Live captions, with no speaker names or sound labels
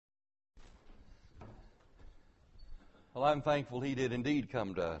Well, I'm thankful He did indeed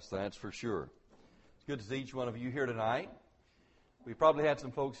come to us, that's for sure. It's good to see each one of you here tonight. We probably had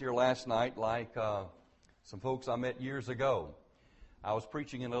some folks here last night, like some folks I met years ago. I was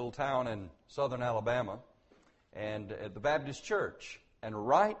preaching in a little town in southern Alabama, and at the Baptist church. And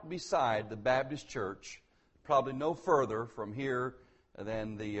right beside the Baptist church, probably no further from here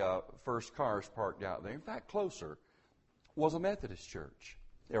than the first cars parked out there, in fact closer, was a Methodist church.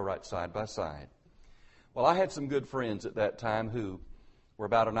 They were right side by side. Well, I had some good friends at that time who were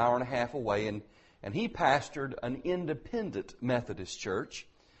about an hour and a half away, and he pastored an independent Methodist church.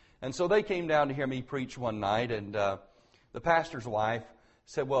 And so they came down to hear me preach one night, and the pastor's wife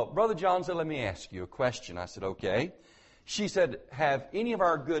said, "Well, Brother John said, let me ask you a question." I said, "Okay." She said, "Have any of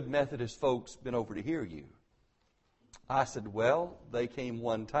our good Methodist folks been over to hear you?" I said, "Well, they came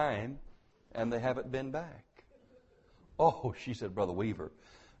one time, and they haven't been back." "Oh," she said, "Brother Weaver,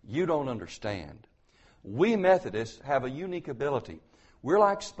 you don't understand. We Methodists have a unique ability. We're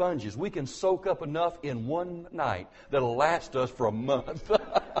like sponges. We can soak up enough in one night that'll last us for a month."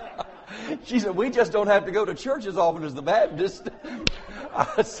 She said, "We just don't have to go to church as often as the Baptists."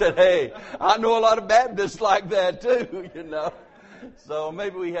 I said, "Hey, I know a lot of Baptists like that too, you know." So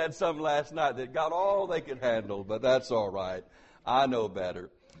maybe we had some last night that got all they could handle, but that's all right. I know better.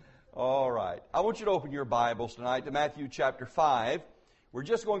 All right. I want you to open your Bibles tonight to Matthew chapter 5. We're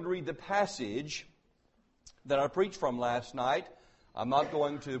just going to read the passage that I preached from last night. I'm not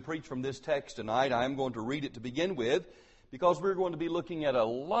going to preach from this text tonight. I am going to read it to begin with, because we're going to be looking at a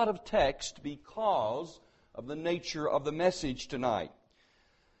lot of text because of the nature of the message tonight.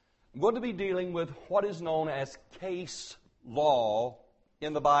 I'm going to be dealing with what is known as case law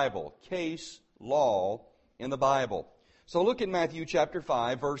in the Bible. Case law in the Bible. So look in Matthew chapter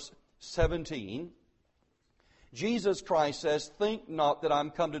 5, verse 17. Jesus Christ says, "Think not that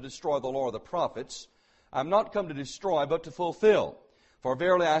I'm come to destroy the law or the prophets. I'm not come to destroy, but to fulfill. For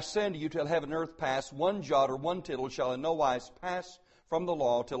verily I say unto you, till heaven and earth pass, one jot or one tittle shall in no wise pass from the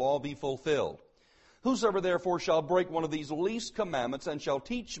law till all be fulfilled. Whosoever therefore shall break one of these least commandments, and shall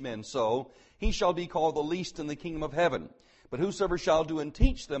teach men so, he shall be called the least in the kingdom of heaven. But whosoever shall do and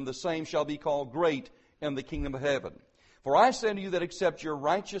teach them, the same shall be called great in the kingdom of heaven. For I say unto you that except your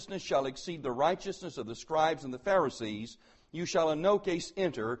righteousness shall exceed the righteousness of the scribes and the Pharisees, you shall in no case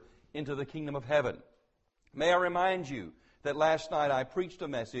enter into the kingdom of heaven." May I remind you that last night I preached a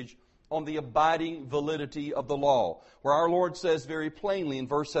message on the abiding validity of the law, where our Lord says very plainly in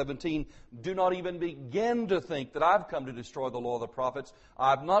verse 17, "Do not even begin to think that I've come to destroy the law of the prophets.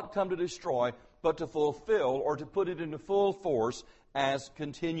 I've not come to destroy, but to fulfill," or to put it into full force as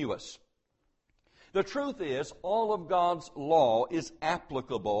continuous. The truth is, all of God's law is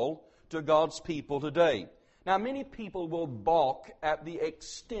applicable to God's people today. Now, many people will balk at the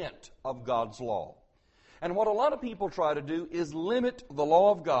extent of God's law. And what a lot of people try to do is limit the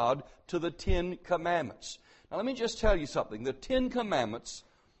law of God to the 10 Commandments. Now, let me just tell you something. The 10 Commandments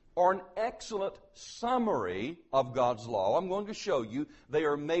are an excellent summary of God's law. I'm going to show you they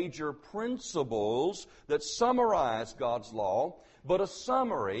are major principles that summarize God's law, but a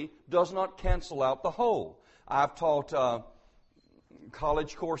summary does not cancel out the whole. I've taught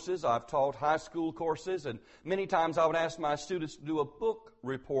college courses, I've taught high school courses, and many times I would ask my students to do a book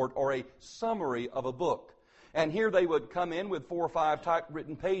report or a summary of a book. And here they would come in with 4 or 5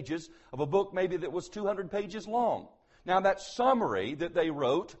 typewritten pages of a book maybe that was 200 pages long. Now that summary that they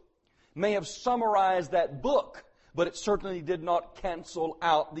wrote may have summarized that book, but it certainly did not cancel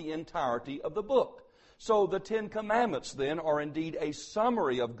out the entirety of the book. So the 10 Commandments then are indeed a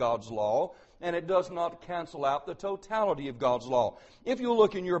summary of God's law, and it does not cancel out the totality of God's law. If you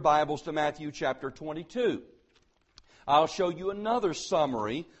look in your Bibles to Matthew chapter 22, I'll show you another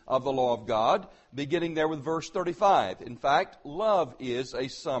summary of the law of God, beginning there with verse 35. In fact, love is a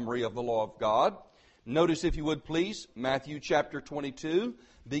summary of the law of God. Notice, if you would please, Matthew chapter 22,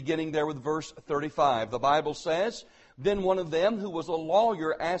 beginning there with verse 35. The Bible says, "Then one of them who was a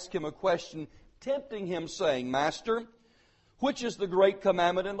lawyer asked him a question, tempting him, saying, Master, which is the great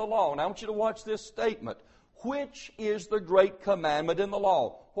commandment in the law?" And I want you to watch this statement. Which is the great commandment in the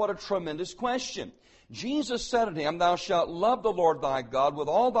law? What a tremendous question. Jesus said unto him, "Thou shalt love the Lord thy God with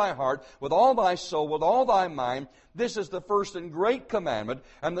all thy heart, with all thy soul, with all thy mind. This is the first and great commandment.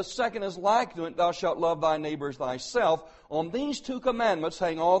 And the second is like to it, thou shalt love thy neighbor as thyself. On these 2 commandments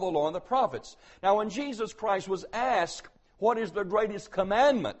hang all the law and the prophets." Now when Jesus Christ was asked, what is the greatest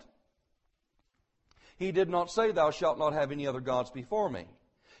commandment? He did not say, "Thou shalt not have any other gods before me."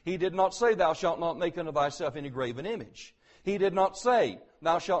 He did not say, "Thou shalt not make unto thyself any graven image." He did not say,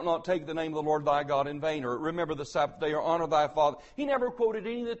 "Thou shalt not take the name of the Lord thy God in vain," or "Remember the Sabbath day," or "Honor thy father." He never quoted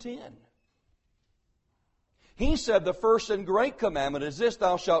any of the 10. He said the first and great commandment is this: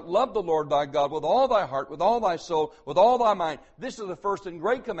 thou shalt love the Lord thy God with all thy heart, with all thy soul, with all thy mind. This is the first and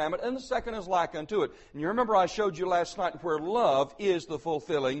great commandment, and the second is like unto it. And you remember I showed you last night where love is the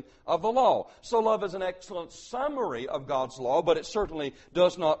fulfilling of the law. So love is an excellent summary of God's law, but it certainly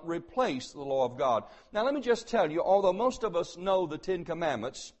does not replace the law of God. Now let me just tell you, although most of us know the Ten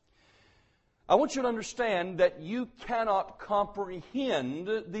Commandments, I want you to understand that you cannot comprehend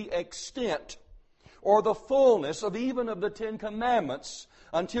the extent or the fullness of even of the Ten Commandments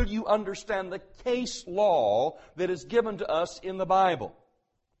until you understand the case law that is given to us in the Bible.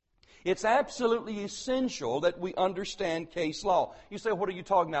 It's absolutely essential that we understand case law. You say, what are you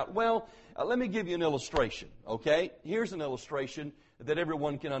talking about? Well, let me give you an illustration, okay? Here's an illustration that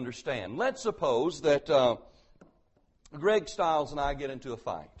everyone can understand. Let's suppose that Greg Stiles and I get into a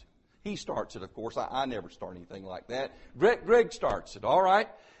fight. He starts it, of course. I never start anything like that. Greg starts it, all right?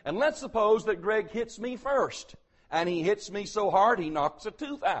 And let's suppose that Greg hits me first. And he hits me so hard he knocks a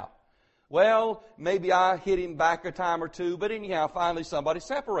tooth out. Well, maybe I hit him back a time or two, but anyhow, finally somebody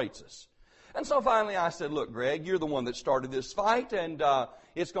separates us. And so finally I said, look, Greg, you're the one that started this fight, and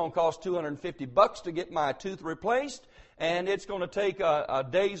it's going to cost $250 to get my tooth replaced, and it's going to take a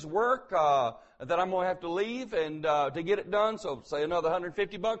day's work that I'm going to have to leave and to get it done, so say another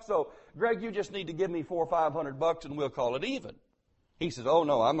 $150. So, Greg, you just need to give me $400 or $500 and we'll call it even. He says, oh,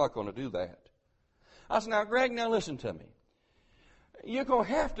 no, I'm not going to do that. I said, now, Greg, now listen to me. You're going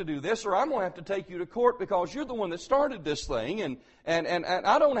to have to do this, or I'm going to have to take you to court because you're the one that started this thing, and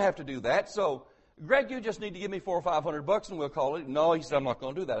I don't have to do that. So, Greg, you just need to give me $400 or $500 and we'll call it. No, he said, I'm not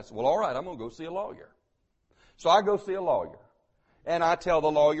going to do that. I said, well, all right, I'm going to go see a lawyer. So I go see a lawyer. And I tell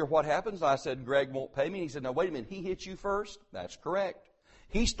the lawyer what happens. I said, Greg won't pay me. He said, now, wait a minute. He hit you first? That's correct.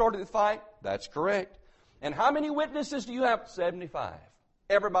 He started the fight? That's correct. And how many witnesses do you have? 75.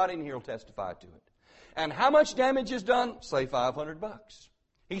 Everybody in here will testify to it. And how much damage is done? Say $500.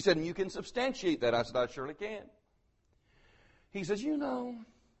 He said, and you can substantiate that. I said, I surely can. He says, you know,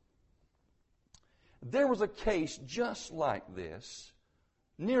 there was a case just like this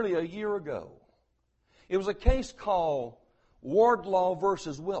nearly a year ago. It was a case called Wardlaw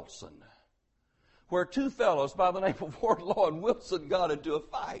versus Wilson, where two fellows by the name of Wardlaw and Wilson got into a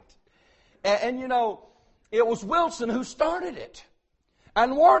fight. And you know, it was Wilson who started it.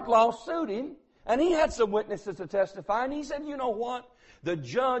 And Wardlaw sued him, and he had some witnesses to testify, and he said, you know what? The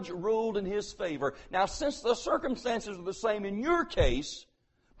judge ruled in his favor. Now, since the circumstances are the same in your case,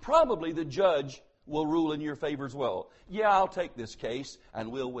 probably the judge will rule in your favor as well. Yeah, I'll take this case,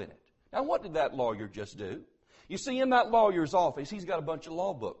 and we'll win it. Now, what did that lawyer just do? You see, in that lawyer's office, he's got a bunch of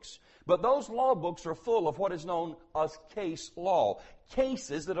law books. But those law books are full of what is known as case law.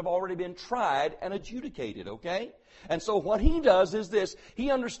 Cases that have already been tried and adjudicated, okay? And so what he does is this. He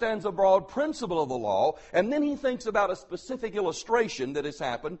understands a broad principle of the law, and then he thinks about a specific illustration that has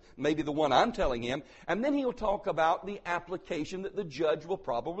happened, maybe the one I'm telling him, and then he'll talk about the application that the judge will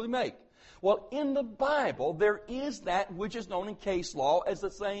probably make. Well, in the Bible, there is that which is known in case law as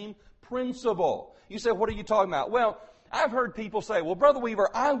the same principle. You say, what are you talking about? Well, I've heard people say, well, Brother Weaver,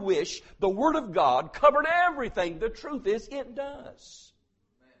 I wish the Word of God covered everything. The truth is, it does.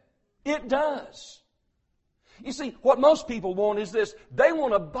 It does. You see, what most people want is this. They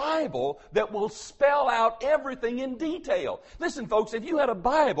want a Bible that will spell out everything in detail. Listen, folks, if you had a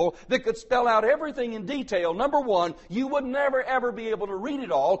Bible that could spell out everything in detail, number one, you would never, ever be able to read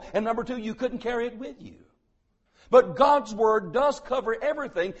it all, and number two, you couldn't carry it with you. But God's Word does cover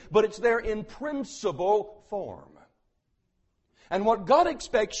everything, but it's there in principle form. And what God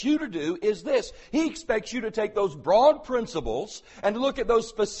expects you to do is this. He expects you to take those broad principles and look at those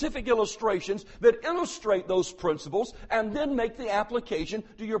specific illustrations that illustrate those principles and then make the application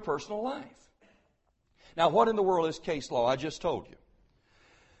to your personal life. Now, what in the world is case law? I just told you.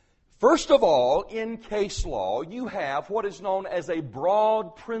 First of all, in case law, you have what is known as a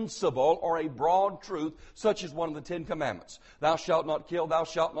broad principle or a broad truth, such as one of the Ten Commandments. Thou shalt not kill, thou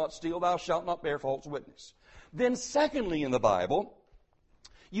shalt not steal, thou shalt not bear false witness. Then secondly in the Bible,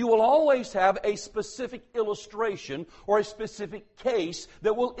 you will always have a specific illustration or a specific case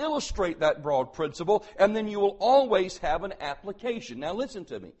that will illustrate that broad principle, and then you will always have an application. Now listen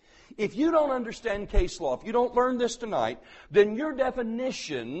to me. If you don't understand case law, if you don't learn this tonight, then your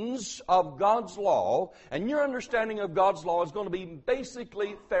definitions of God's law and your understanding of God's law is going to be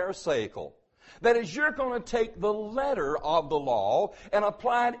basically pharisaical. That is, you're going to take the letter of the law and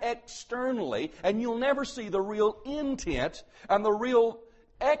apply it externally, and you'll never see the real intent and the real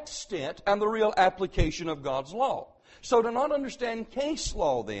extent and the real application of God's law. So to not understand case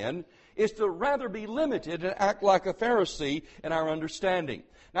law, then, is to rather be limited and act like a Pharisee in our understanding.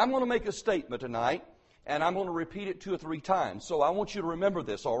 Now, I'm going to make a statement tonight, and I'm going to repeat it 2 or 3 times. So I want you to remember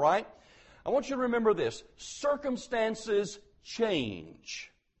this, all right? I want you to remember this. Circumstances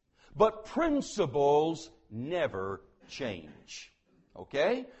change, but principles never change.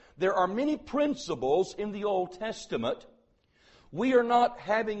 Okay? There are many principles in the Old Testament. We are not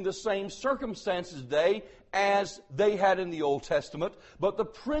having the same circumstances today as they had in the Old Testament, but the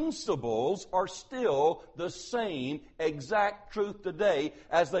principles are still the same exact truth today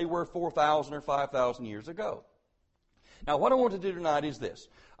as they were 4,000 or 5,000 years ago. Now, what I want to do tonight is this.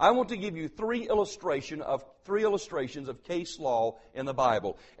 I want to give you 3 illustrations of case law in the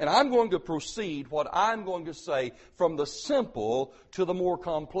Bible. And I'm going to proceed what I'm going to say from the simple to the more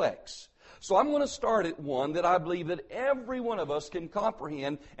complex. So I'm going to start at one that I believe that every one of us can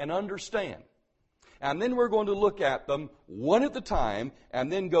comprehend and understand. And then we're going to look at them one at a time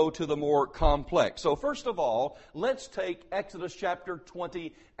and then go to the more complex. So first of all, let's take Exodus chapter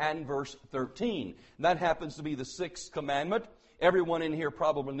 20 and verse 13. That happens to be the 6th commandment. Everyone in here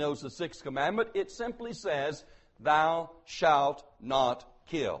probably knows the 6th commandment. It simply says, "Thou shalt not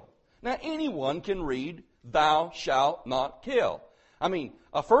kill." Now anyone can read, "Thou shalt not kill." I mean,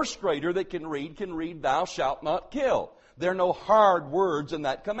 a first grader that can read, "Thou shalt not kill." There are no hard words in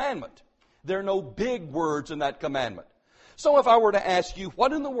that commandment. There are no big words in that commandment. So if I were to ask you,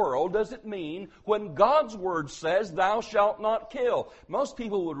 what in the world does it mean when God's Word says, "Thou shalt not kill"? Most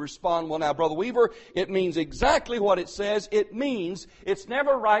people would respond, "Well, now, Brother Weaver, it means exactly what it says. It means it's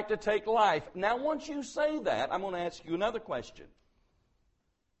never right to take life." Now, once you say that, I'm going to ask you another question.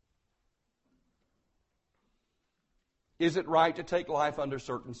 Is it right to take life under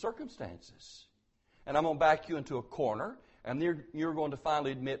certain circumstances? And I'm going to back you into a corner, and you're going to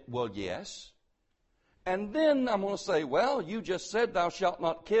finally admit, "Well, yes." And then I'm going to say, "Well, you just said 'Thou shalt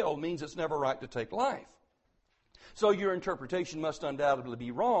not kill' means it's never right to take life." So your interpretation must undoubtedly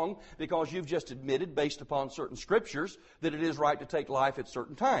be wrong because you've just admitted, based upon certain scriptures, that it is right to take life at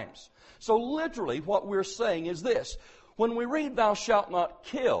certain times. So literally what we're saying is this. When we read "Thou shalt not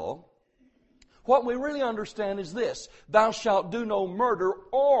kill," what we really understand is this: "Thou shalt do no murder,"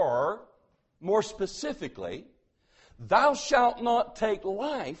 or, more specifically, "Thou shalt not take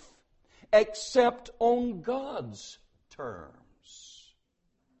life except on God's terms."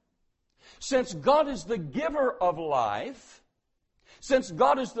 Since God is the giver of life, since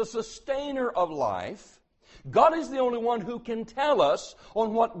God is the sustainer of life, God is the only one who can tell us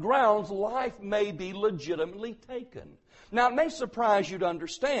on what grounds life may be legitimately taken. Now, it may surprise you to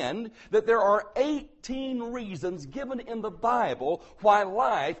understand that there are 18 reasons given in the Bible why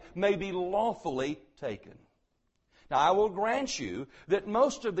life may be lawfully taken. Now, I will grant you that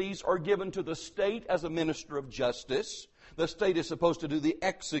most of these are given to the state as a minister of justice. The state is supposed to do the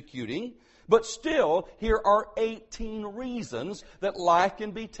executing. But still, here are 18 reasons that life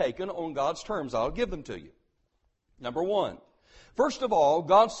can be taken on God's terms. I'll give them to you. Number 1. First of all,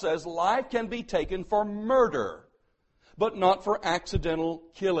 God says life can be taken for murder, but not for accidental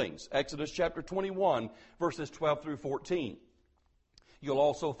killings. Exodus chapter 21, verses 12 through 14. You'll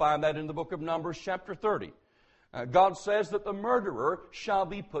also find that in the book of Numbers chapter 30. God says that the murderer shall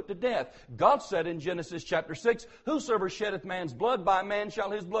be put to death. God said in Genesis chapter 6, "Whosoever sheddeth man's blood, by man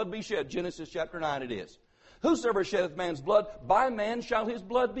shall his blood be shed." Genesis chapter 9 it is. "Whosoever sheddeth man's blood, by man shall his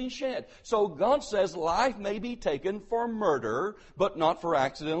blood be shed." So God says life may be taken for murder, but not for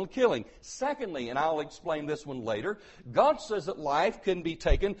accidental killing. Secondly, and I'll explain this one later, God says that life can be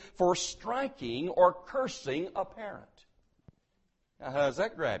taken for striking or cursing a parent. Now, how does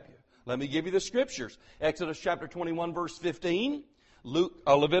that grab you? Let me give you the scriptures. Exodus chapter 21, verse 15.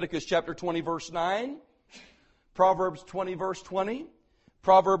 Leviticus chapter 20, verse 9. Proverbs 20, verse 20.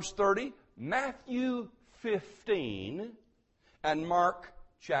 Proverbs 30. Matthew 15. And Mark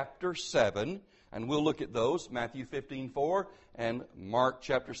chapter 7. And we'll look at those. Matthew 15:4 and Mark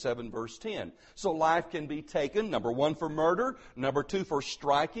chapter 7, verse 10. So life can be taken, number 1, for murder. Number 2, for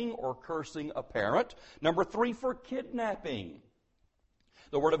striking or cursing a parent. Number 3, for kidnapping.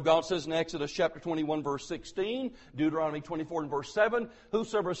 The Word of God says in Exodus chapter 21, verse 16, Deuteronomy 24 and verse 7,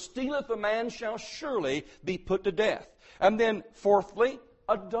 "Whosoever stealeth a man shall surely be put to death." And then, fourthly,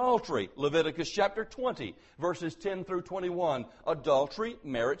 adultery. Leviticus chapter 20, verses 10 through 21. Adultery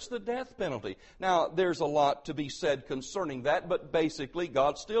merits the death penalty. Now, there's a lot to be said concerning that, but basically,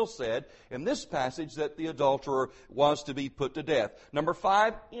 God still said in this passage that the adulterer was to be put to death. Number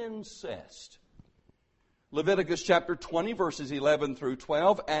 5, incest. Leviticus chapter 20, verses 11 through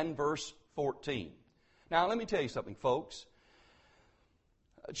 12 and verse 14. Now, let me tell you something, folks.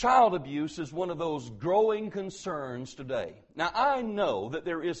 Child abuse is one of those growing concerns today. Now, I know that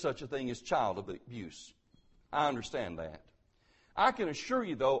there is such a thing as child abuse. I understand that. I can assure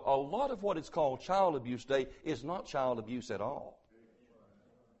you, though, a lot of what is called child abuse today is not child abuse at all.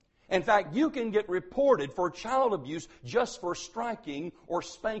 In fact, you can get reported for child abuse just for striking or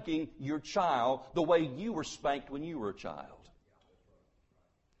spanking your child the way you were spanked when you were a child.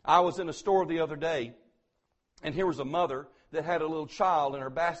 I was in a store the other day, and here was a mother that had a little child in her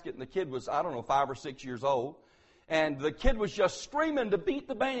basket, and the kid was, 5 or 6 years old. And the kid was just screaming to beat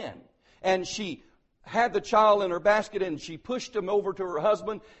the man. And she had the child in her basket, and she pushed him over to her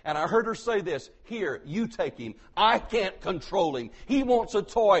husband, and I heard her say this, "Here, you take him. I can't control him. He wants a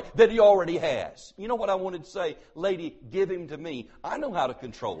toy that he already has." You know what I wanted to say? "Lady, give him to me. I know how to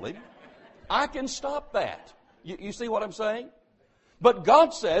control him. I can stop that." You see what I'm saying? But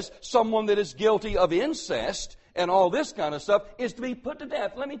God says someone that is guilty of incest and all this kind of stuff is to be put to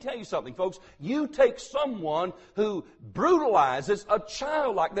death. Let me tell you something, folks. You take someone who brutalizes a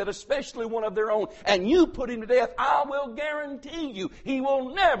child like that, especially one of their own, and you put him to death, I will guarantee you he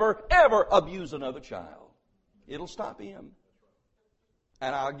will never, ever abuse another child. It'll stop him.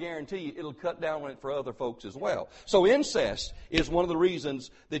 And I'll guarantee you it'll cut down on it for other folks as well. So incest is one of the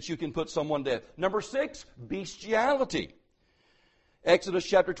reasons that you can put someone to death. Number 6, bestiality. Exodus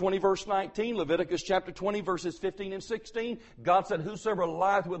chapter 20, verse 19, Leviticus chapter 20, verses 15 and 16, God said, "Whosoever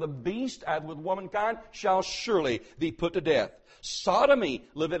lieth with a beast, as with womankind, shall surely be put to death." Sodomy,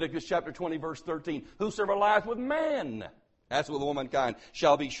 Leviticus chapter 20, verse 13, "Whosoever lieth with man, as with womankind,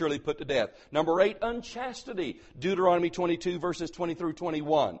 shall be surely put to death." Number 8, unchastity, Deuteronomy 22, verses 20 through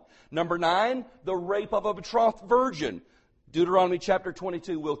 21. Number 9, the rape of a betrothed virgin, Deuteronomy chapter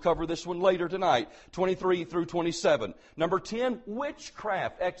 22, we'll cover this one later tonight, 23 through 27. Number 10,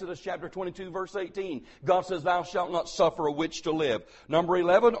 witchcraft, Exodus chapter 22, verse 18. God says, "Thou shalt not suffer a witch to live." Number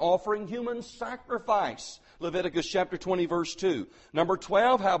 11, offering human sacrifice, Leviticus chapter 20, verse 2. Number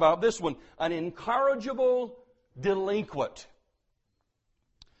 12, how about this one? An incorrigible delinquent.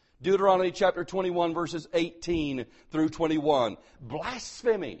 Deuteronomy chapter 21, verses 18 through 21.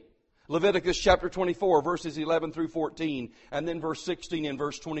 Blasphemy. Leviticus chapter 24, verses 11 through 14, and then verse 16 and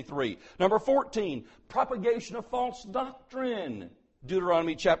verse 23. Number 14, propagation of false doctrine.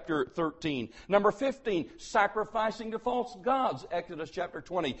 Deuteronomy chapter 13. Number 15, sacrificing to false gods. Exodus chapter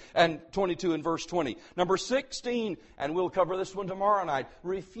 20 and 22 and verse 20. Number 16, and we'll cover this one tomorrow night,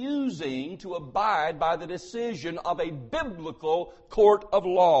 refusing to abide by the decision of a biblical court of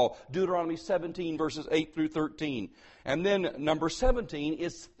law. Deuteronomy 17, verses 8 through 13. And then number 17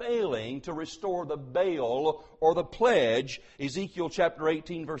 is failing to restore the bail or the pledge, Ezekiel chapter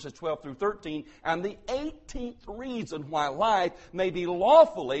 18, verses 12 through 13. And the 18th reason why life may be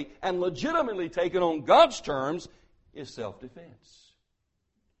lawfully and legitimately taken on God's terms is self-defense.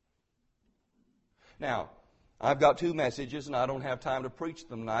 Now, I've got 2 messages, and I don't have time to preach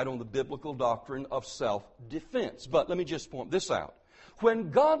them tonight on the biblical doctrine of self-defense. But let me just point this out.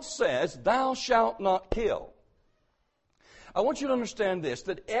 When God says, "Thou shalt not kill," I want you to understand this,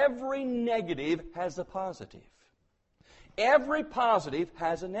 that every negative has a positive. Every positive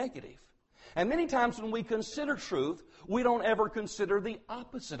has a negative. And many times when we consider truth, we don't ever consider the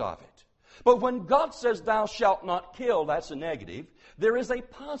opposite of it. But when God says, "Thou shalt not kill," that's a negative. There is a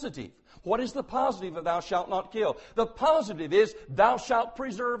positive. What is the positive of "thou shalt not kill"? The positive is, "Thou shalt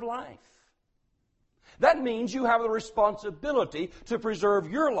preserve life." That means you have the responsibility to preserve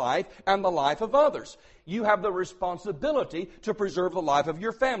your life and the life of others. You have the responsibility to preserve the life of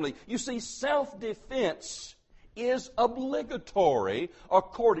your family. You see, self-defense is obligatory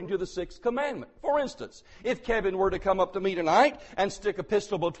according to the 6th commandment. For instance, if Kevin were to come up to me tonight and stick a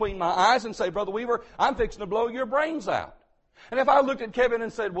pistol between my eyes and say, "Brother Weaver, I'm fixing to blow your brains out." And if I looked at Kevin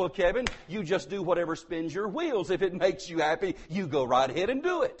and said, "Well, Kevin, you just do whatever spins your wheels. If it makes you happy, you go right ahead and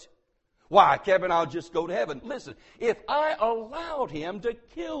do it." "Why, Kevin, I'll just go to heaven." Listen, if I allowed him to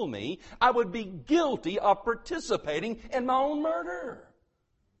kill me, I would be guilty of participating in my own murder.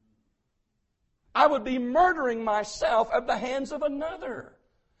 I would be murdering myself at the hands of another.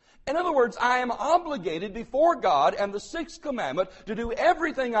 In other words, I am obligated before God and the 6th commandment to do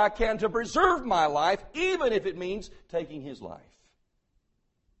everything I can to preserve my life, even if it means taking his life.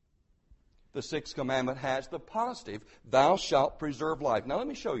 The 6th commandment has the positive, "Thou shalt preserve life." Now let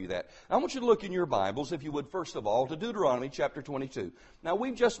me show you that. I want you to look in your Bibles, if you would, first of all, to Deuteronomy chapter 22. Now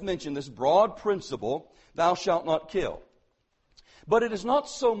we've just mentioned this broad principle, "Thou shalt not kill." But it is not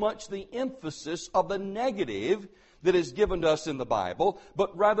so much the emphasis of the negative that is given to us in the Bible,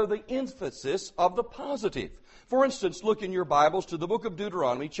 but rather the emphasis of the positive. For instance, look in your Bibles to the book of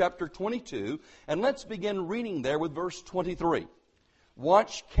Deuteronomy chapter 22, and let's begin reading there with verse 23.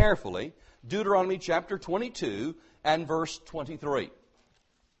 Watch carefully. Deuteronomy chapter 22 and verse 23.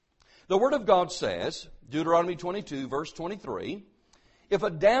 The Word of God says, Deuteronomy 22, verse 23. If a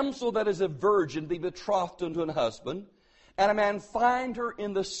damsel that is a virgin be betrothed unto an husband, and a man find her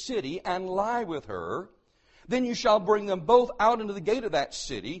in the city and lie with her, then you shall bring them both out into the gate of that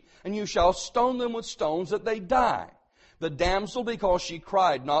city, and you shall stone them with stones that they die. The damsel because she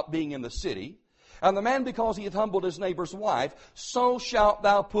cried not being in the city, and the man because he hath humbled his neighbor's wife, so shalt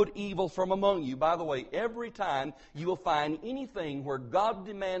thou put evil from among you. By the way, every time you will find anything where God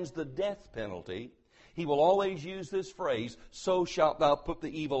demands the death penalty, He will always use this phrase, so shalt thou put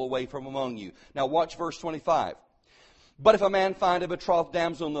the evil away from among you. Now watch verse 25. But if a man find a betrothed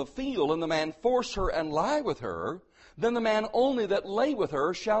damsel in the field, and the man force her and lie with her, then the man only that lay with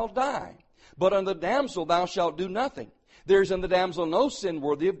her shall die. But on the damsel thou shalt do nothing. There is in the damsel no sin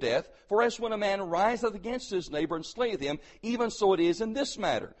worthy of death, for as when a man riseth against his neighbor and slayeth him, even so it is in this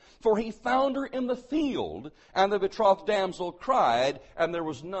matter. For he found her in the field, and the betrothed damsel cried, and there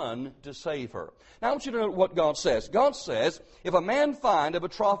was none to save her. Now I want you to know what God says. God says, if a man find a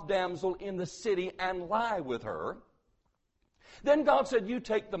betrothed damsel in the city and lie with her, then God said, you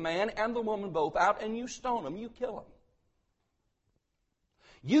take the man and the woman both out and you stone them, you kill them.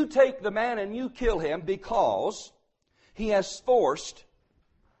 You take the man and you kill him because he has forced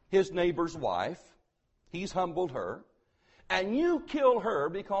his neighbor's wife. He's humbled her. And you kill her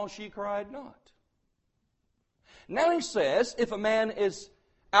because she cried not. Now he says, if a man is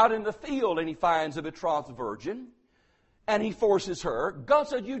out in the field and he finds a betrothed virgin and he forces her, God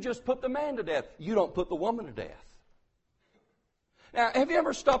said, you just put the man to death. You don't put the woman to death. Now, have you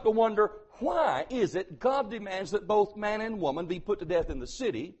ever stopped to wonder, why is it God demands that both man and woman be put to death in the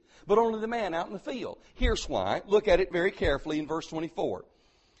city, but only the man out in the field? Here's why. Look at it very carefully in verse 24.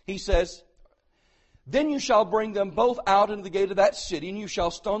 He says, then you shall bring them both out into the gate of that city, and you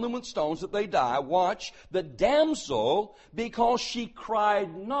shall stone them with stones that they die. Watch, the damsel, because she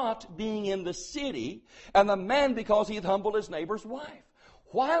cried not, being in the city, and the man, because he hath humbled his neighbor's wife.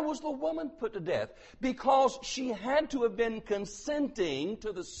 Why was the woman put to death? Because she had to have been consenting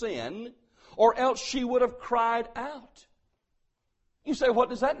to the sin, or else she would have cried out. You say, what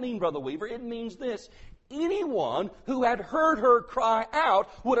does that mean, Brother Weaver? It means this. Anyone who had heard her cry out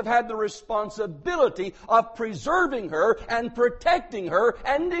would have had the responsibility of preserving her and protecting her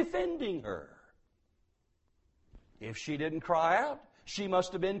and defending her. If she didn't cry out, she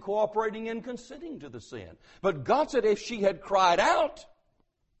must have been cooperating and consenting to the sin. But God said if she had cried out,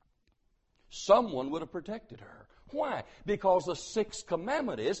 someone would have protected her. Why? Because the sixth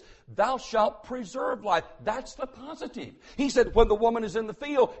commandment is, thou shalt preserve life. That's the positive. He said when the woman is in the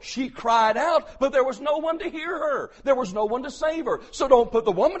field, she cried out, but there was no one to hear her. There was no one to save her. So don't put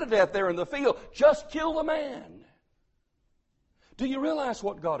the woman to death there in the field. Just kill the man. Do you realize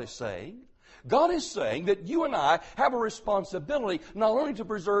what God is saying? God is saying that you and I have a responsibility not only to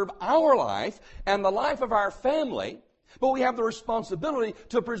preserve our life and the life of our family, but we have the responsibility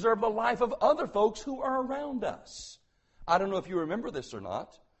to preserve the life of other folks who are around us. I don't know if you remember this or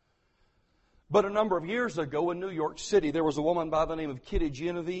not, but a number of years ago in New York City, there was a woman by the name of Kitty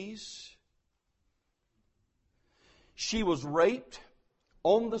Genovese. She was raped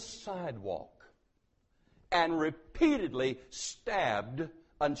on the sidewalk and repeatedly stabbed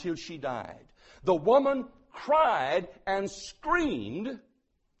until she died. The woman cried and screamed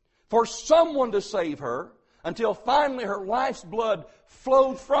for someone to save her, until finally her life's blood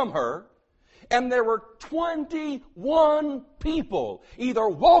flowed from her, and there were 21 people either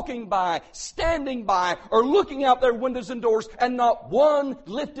walking by, standing by, or looking out their windows and doors, and not one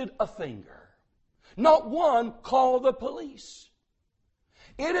lifted a finger. Not one called the police.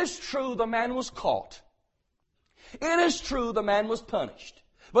 It is true the man was caught. It is true the man was punished.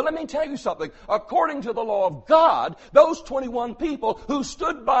 But let me tell you something. According to the law of God, those 21 people who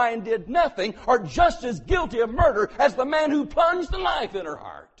stood by and did nothing are just as guilty of murder as the man who plunged the knife in her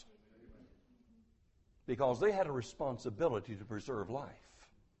heart. Because they had a responsibility to preserve life,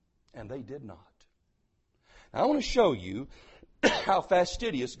 and they did not. Now, I want to show you how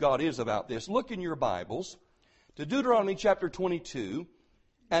fastidious God is about this. Look in your Bibles to Deuteronomy chapter 22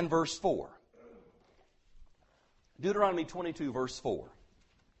 and verse 4. Deuteronomy 22, verse 4.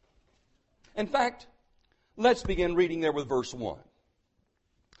 In fact, let's begin reading there with verse 1.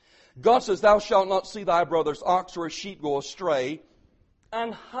 God says, thou shalt not see thy brother's ox or a sheep go astray,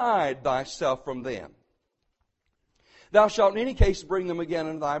 and hide thyself from them. Thou shalt in any case bring them again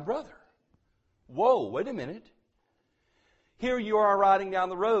unto thy brother. Whoa, wait a minute. Here you are riding down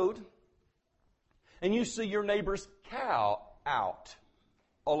the road, and you see your neighbor's cow out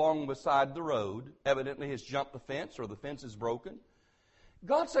along beside the road. Evidently has jumped the fence, or the fence is broken.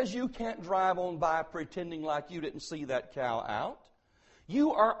 God says you can't drive on by pretending like you didn't see that cow out.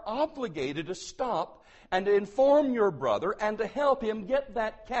 You are obligated to stop and to inform your brother and to help him get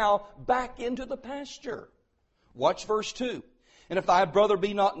that cow back into the pasture. Watch verse 2. And if thy brother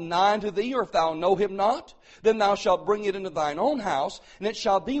be not nigh unto thee, or if thou know him not, then thou shalt bring it into thine own house, and it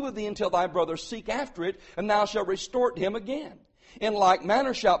shall be with thee until thy brother seek after it, and thou shalt restore it to him again. In like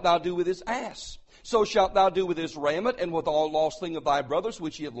manner shalt thou do with his ass. So shalt thou do with his raiment, and with all lost thing of thy brothers,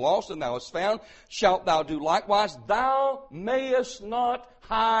 which ye have lost and thou hast found, shalt thou do likewise. Thou mayest not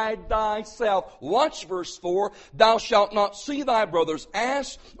hide thyself. Watch verse 4. Thou shalt not see thy brother's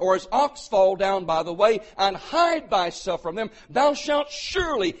ass or his ox fall down by the way, and hide thyself from them. Thou shalt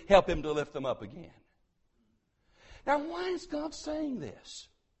surely help him to lift them up again. Now, why is God saying this?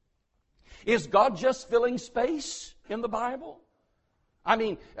 Is God just filling space in the Bible? I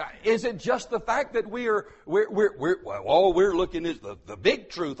mean, is it just the fact that all we're looking is the big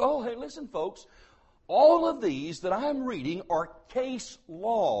truth? Oh, hey, listen, folks. All of these that I'm reading are case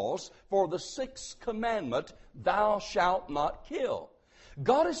laws for the sixth commandment, thou shalt not kill.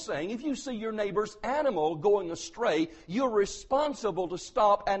 God is saying if you see your neighbor's animal going astray, you're responsible to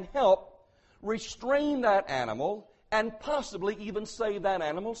stop and help restrain that animal and possibly even save that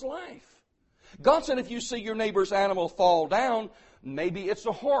animal's life. God said if you see your neighbor's animal fall down, maybe it's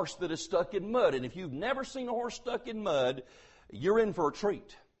a horse that is stuck in mud. And if you've never seen a horse stuck in mud, you're in for a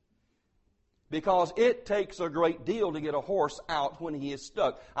treat. Because it takes a great deal to get a horse out when he is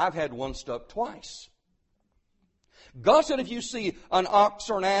stuck. I've had one stuck twice. God said if you see an ox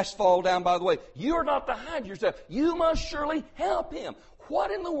or an ass fall down by the way, you're not to hide yourself. You must surely help him.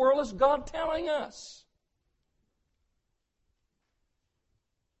 What in the world is God telling us?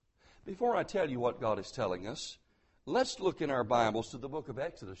 Before I tell you what God is telling us, let's look in our Bibles to the book of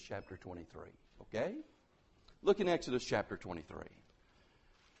Exodus chapter 23. Okay? Look in Exodus chapter 23.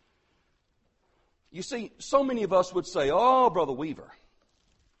 You see, so many of us would say, oh, Brother Weaver,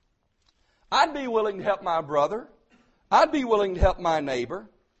 I'd be willing to help my brother. I'd be willing to help my neighbor.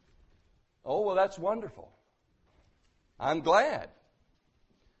 Oh, well, that's wonderful. I'm glad.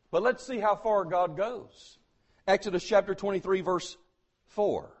 But let's see how far God goes. Exodus chapter 23, verse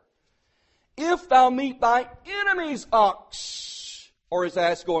 4. If thou meet thy enemy's ox or his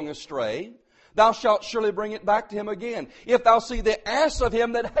ass going astray, thou shalt surely bring it back to him again. If thou see the ass of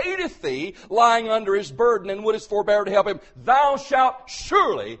him that hateth thee lying under his burden and wouldest forbear to help him, thou shalt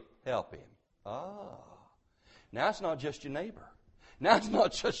surely help him. Now it's not just your neighbor. Now it's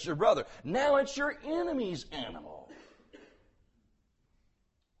not just your brother. Now it's your enemy's animal.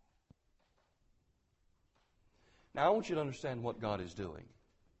 Now I want you to understand what God is doing.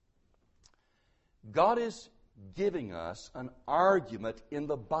 God is giving us an argument in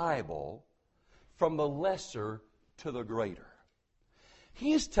the Bible from the lesser to the greater.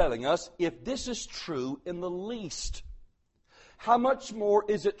 He is telling us if this is true in the least, how much more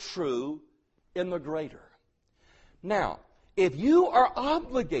is it true in the greater? Now, if you are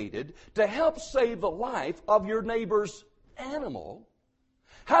obligated to help save the life of your neighbor's animal,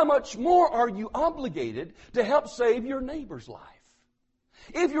 how much more are you obligated to help save your neighbor's life?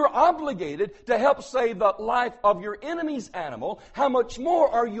 If you're obligated to help save the life of your enemy's animal, how much more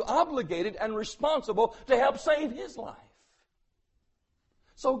are you obligated and responsible to help save his life?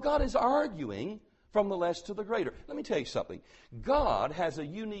 So God is arguing from the less to the greater. Let me tell you something. God has a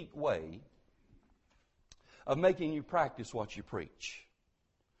unique way of making you practice what you preach.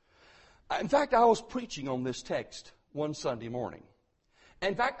 In fact, I was preaching on this text one Sunday morning.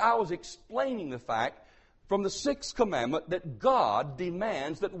 In fact, I was explaining the fact from the sixth commandment that God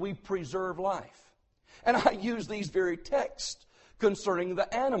demands that we preserve life. And I use these very texts concerning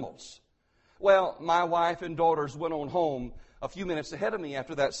the animals. Well, my wife and daughters went on home a few minutes ahead of me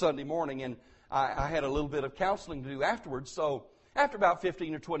after that Sunday morning, and I had a little bit of counseling to do afterwards. So after about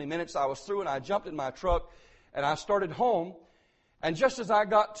 15 or 20 minutes, I was through, and I jumped in my truck, and I started home. And just as I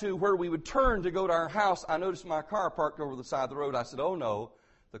got to where we would turn to go to our house, I noticed my car parked over the side of the road. I said, oh no,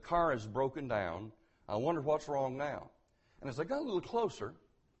 the car is broken down. I wonder what's wrong now. And as I got a little closer,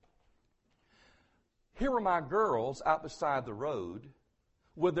 here were my girls out beside the road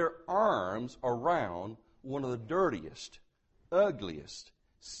with their arms around one of the dirtiest, ugliest,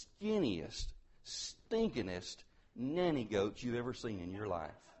 skinniest, stinkingest nanny goats you've ever seen in your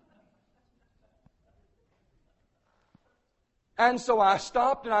life. And so I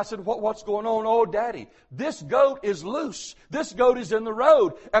stopped and I said, what's going on? Oh, Daddy, this goat is loose. This goat is in the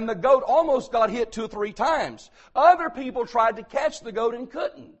road. And the goat almost got hit 2 or 3 times. Other people tried to catch the goat and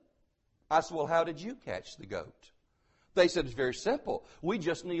couldn't. I said, well, how did you catch the goat? They said, it's very simple. We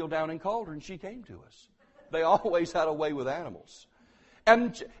just kneeled down and called her and she came to us. They always had a way with animals.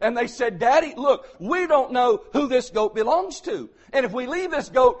 And they said, Daddy, look, we don't know who this goat belongs to. And if we leave this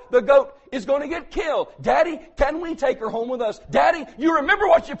goat, the goat is going to get killed. Daddy, can we take her home with us? Daddy, you remember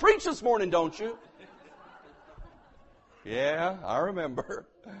what you preached this morning, don't you? Yeah, I remember.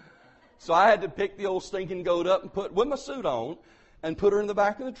 So I had to pick the old stinking goat up and put with my suit on and put her in the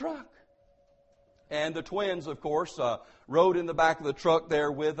back of the truck. And the twins, of course, rode in the back of the truck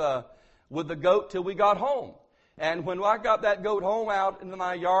there with the goat till we got home. And when I got that goat home out into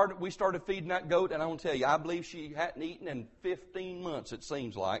my yard, we started feeding that goat. And I want to tell you, I believe she hadn't eaten in 15 months, it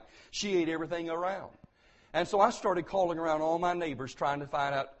seems like. She ate everything around. And so I started calling around all my neighbors trying to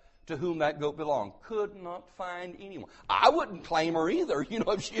find out to whom that goat belonged. Could not find anyone. I wouldn't claim her either,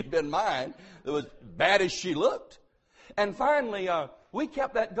 if she had been mine. It was bad as she looked. And finally, we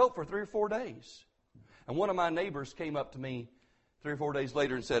kept that goat for 3 or 4 days. And one of my neighbors came up to me 3 or 4 days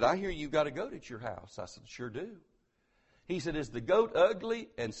later and said, I hear you got a goat at your house. I said, sure do. He said, is the goat ugly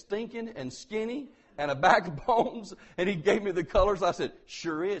and stinking and skinny and a bag of bones? And he gave me the colors. I said,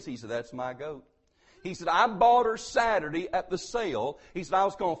 sure is. He said, that's my goat. He said, I bought her Saturday at the sale. He said, I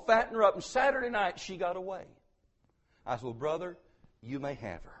was going to fatten her up, and Saturday night she got away. I said, well, brother, you may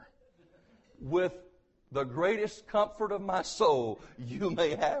have her. With the greatest comfort of my soul, you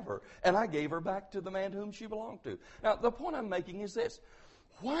may have her. And I gave her back to the man to whom she belonged to. Now, the point I'm making is this.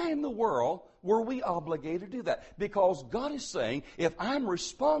 Why in the world were we obligated to do that? Because God is saying, if I'm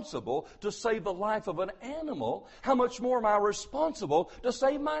responsible to save the life of an animal, how much more am I responsible to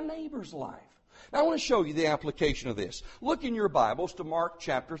save my neighbor's life? Now, I want to show you the application of this. Look in your Bibles to Mark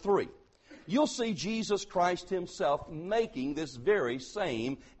chapter 3. You'll see Jesus Christ Himself making this very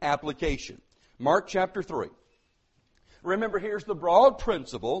same application. Mark chapter 3. Remember, here's the broad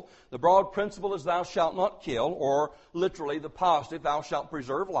principle. The broad principle is thou shalt not kill, or literally the positive, thou shalt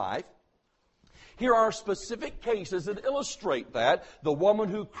preserve life. Here are specific cases that illustrate that. The woman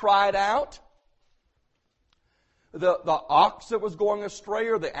who cried out, the ox that was going astray,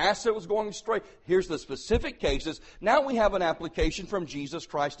 or the ass that was going astray. Here's the specific cases. Now we have an application from Jesus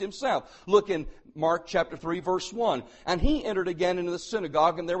Christ Himself. Look in Mark chapter 3, verse 1. And He entered again into the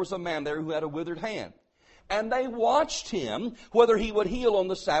synagogue, and there was a man there who had a withered hand. And they watched him, whether he would heal on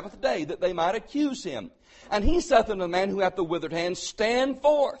the Sabbath day, that they might accuse him. And he saith unto the man who hath the withered hand, stand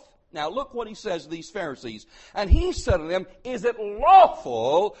forth. Now look what he says to these Pharisees. And he said to them, is it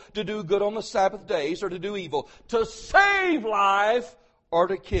lawful to do good on the Sabbath days, or to do evil, to save life, or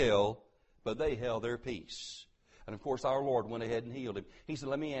to kill? But they held their peace. And of course our Lord went ahead and healed him. He said,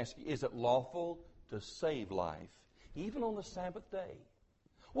 let me ask you, is it lawful to save life, even on the Sabbath day?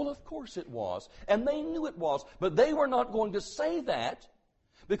 Well, of course it was. And they knew it was. But they were not going to say that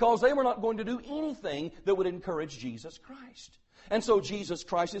because they were not going to do anything that would encourage Jesus Christ. And so Jesus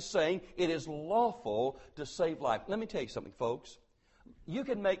Christ is saying it is lawful to save life. Let me tell you something, folks. You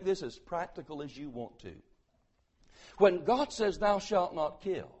can make this as practical as you want to. When God says thou shalt not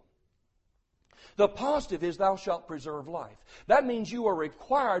kill, the positive is thou shalt preserve life. That means you are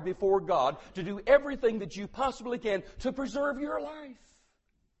required before God to do everything that you possibly can to preserve your life.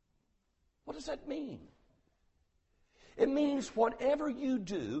 What does that mean? It means whatever you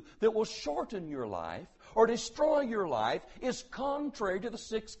do that will shorten your life or destroy your life is contrary to the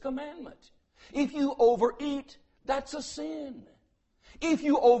sixth commandment. If you overeat, that's a sin. If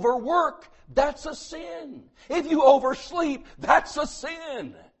you overwork, that's a sin. If you oversleep, that's a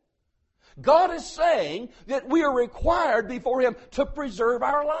sin. God is saying that we are required before Him to preserve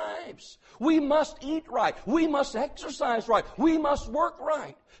our lives. We must eat right. We must exercise right. We must work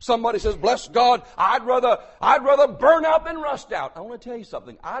right. Somebody says, bless God, I'd rather burn out than rust out. I want to tell you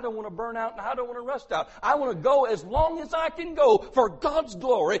something. I don't want to burn out and I don't want to rust out. I want to go as long as I can go for God's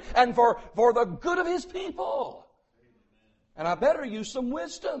glory and for the good of His people. And I better use some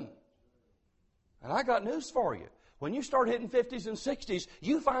wisdom. And I got news for you. When you start hitting 50s and 60s,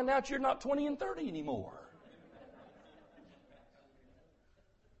 you find out you're not 20 and 30 anymore.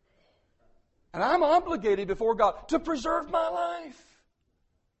 And I'm obligated before God to preserve my life.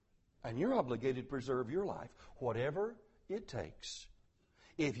 And you're obligated to preserve your life, whatever it takes.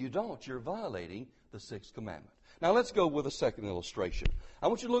 If you don't, you're violating the sixth commandment. Now let's go with a second illustration. I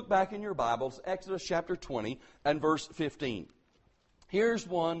want you to look back in your Bibles, Exodus chapter 20 and verse 15. Here's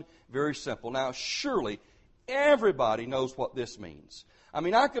one very simple. Now surely everybody knows what this means. I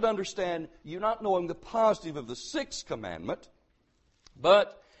mean, I could understand you not knowing the positive of the sixth commandment,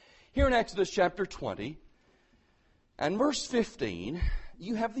 but here in Exodus chapter 20 and verse 15,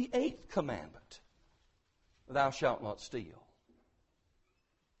 you have the eighth commandment. Thou shalt not steal.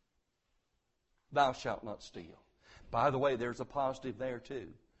 Thou shalt not steal. By the way, there's a positive there too.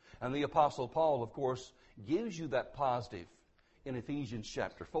 And the Apostle Paul, of course, gives you that positive in Ephesians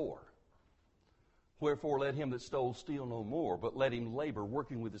chapter 4. Wherefore let him that stole steal no more, but let him labor,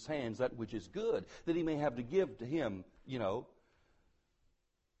 working with his hands that which is good, that he may have to give to him,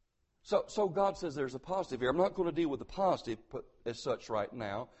 So God says there's a positive here. I'm not going to deal with the positive as such right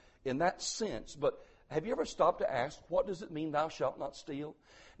now in that sense, but have you ever stopped to ask, what does it mean, thou shalt not steal?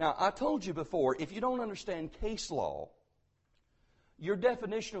 Now, I told you before, if you don't understand case law, your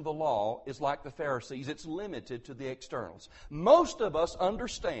definition of the law is like the Pharisees. It's limited to the externals. Most of us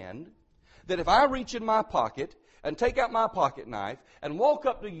understand that if I reach in my pocket and take out my pocket knife and walk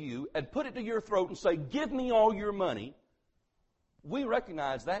up to you and put it to your throat and say, give me all your money, we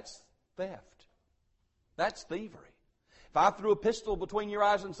recognize that's theft. That's thievery. If I threw a pistol between your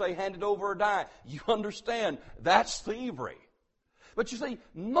eyes and say, hand it over or die, you understand that's thievery. But you see,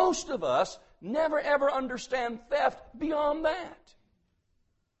 most of us never ever understand theft beyond that.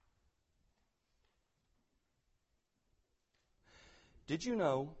 Did you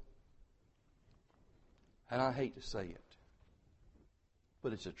know, and I hate to say it,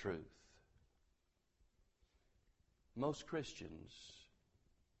 but it's the truth, most Christians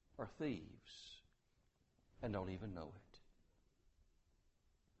are thieves and don't even know it.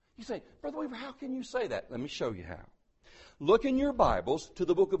 You say, Brother Weaver, how can you say that? Let me show you how. Look in your Bibles to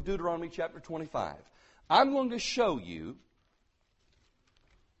the book of Deuteronomy chapter 25. I'm going to show you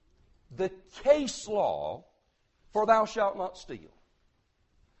the case law for thou shalt not steal.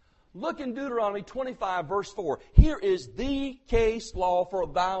 Look in Deuteronomy 25 verse 4. Here is the case law for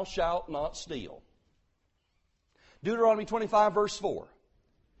thou shalt not steal. Deuteronomy 25 verse 4.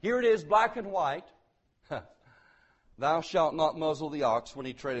 Here it is, black and white. Thou shalt not muzzle the ox when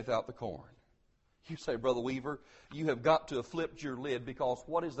he treadeth out the corn. You say, Brother Weaver, you have got to have flipped your lid, because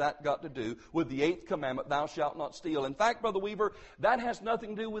what has that got to do with the 8th commandment, thou shalt not steal? In fact, Brother Weaver, that has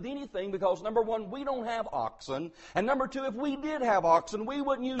nothing to do with anything, because number one, we don't have oxen. And number two, if we did have oxen, we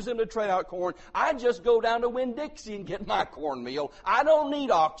wouldn't use them to tread out corn. I'd just go down to Winn-Dixie and get my cornmeal. I don't need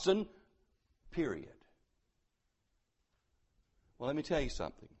oxen, period. Well, let me tell you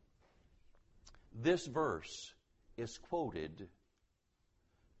something. This verse is quoted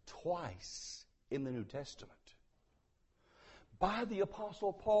twice in the New Testament by the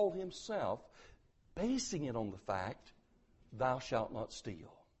Apostle Paul himself, basing it on the fact, thou shalt not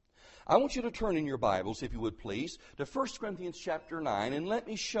steal. I want you to turn in your Bibles, if you would please, to 1 Corinthians chapter 9, and let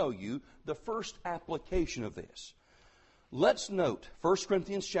me show you the first application of this. Let's note 1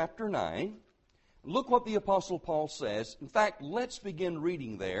 Corinthians chapter 9. Look what the Apostle Paul says. In fact, let's begin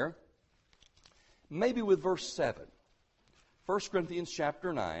reading there, maybe with verse 7. 1 Corinthians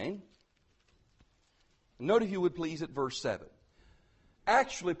chapter 9. Note, if you would please, at verse 7.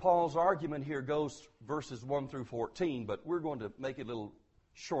 Actually, Paul's argument here goes verses 1 through 14, but we're going to make it a little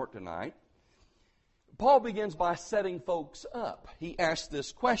short tonight. Paul begins by setting folks up. He asks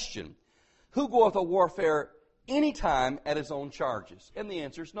this question: who goeth a warfare any time at his own charges? And the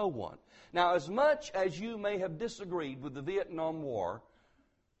answer is no one. Now, as much as you may have disagreed with the Vietnam War,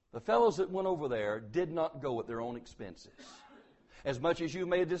 the fellows that went over there did not go at their own expenses. As much as you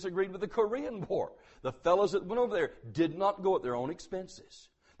may have disagreed with the Korean War, the fellows that went over there did not go at their own expenses.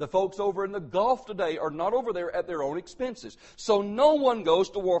 The folks over in the Gulf today are not over there at their own expenses. So no one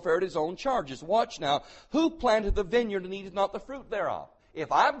goes to warfare at his own charges. Watch now. Who planted the vineyard and eateth not the fruit thereof?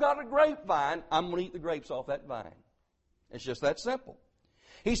 If I've got a grapevine, I'm going to eat the grapes off that vine. It's just that simple.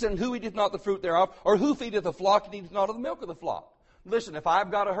 He said, who eateth not the fruit thereof? Or who feedeth the flock and eateth not of the milk of the flock? Listen, if I've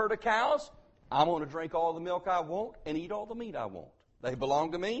got a herd of cows, I'm going to drink all the milk I want and eat all the meat I want. They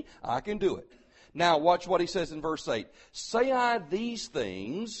belong to me. I can do it. Now, watch what he says in verse 8. Say I these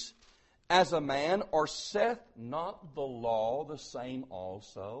things as a man, or saith not the law the same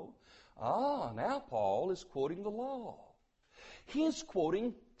also? Now Paul is quoting the law. He is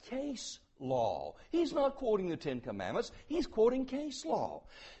quoting case law. He's not quoting the 10 Commandments. He's quoting case law.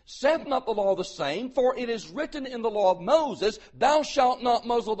 Saith not the law the same? For it is written in the law of Moses, thou shalt not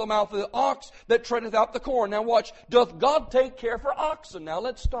muzzle the mouth of the ox that treadeth out the corn. Now watch, doth God take care for oxen? Now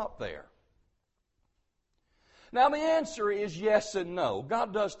let's stop there. Now the answer is yes and no.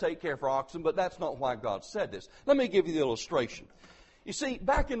 God does take care for oxen, but that's not why God said this. Let me give you the illustration. You see,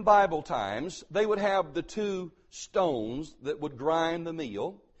 back in Bible times, they would have the 2 stones that would grind the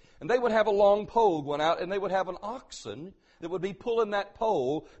meal. And they would have a long pole going out, and they would have an oxen that would be pulling that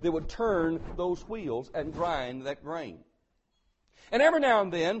pole that would turn those wheels and grind that grain. And every now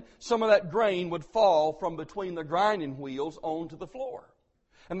and then, some of that grain would fall from between the grinding wheels onto the floor.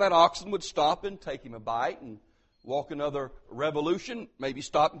 And that oxen would stop and take him a bite and walk another revolution, maybe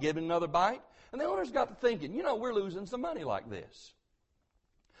stop and give him another bite. And the owners got to thinking, we're losing some money like this.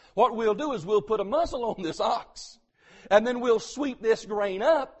 What we'll do is we'll put a muzzle on this ox. and then we'll sweep this grain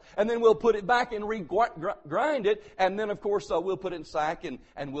up, and then we'll put it back and grind it, and then, of course, we'll put it in sack,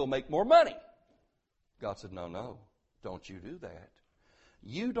 and we'll make more money. God said, no, don't you do that.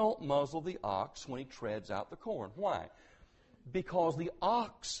 You don't muzzle the ox when he treads out the corn. Why? Because the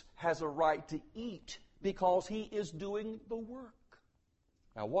ox has a right to eat because he is doing the work.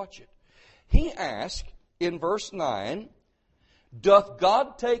 Now watch it. He asked in verse 9, doth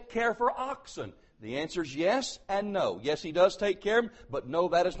God take care for oxen? The answer is yes and no. Yes, He does take care of them, but no,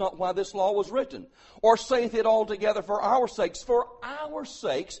 that is not why this law was written. Or saith it altogether for our sakes? For our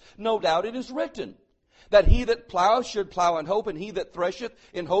sakes, no doubt it is written, that he that ploweth should plow in hope, and he that thresheth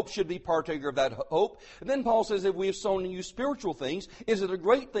in hope should be partaker of that hope. And then Paul says, if we have sown in you spiritual things, is it a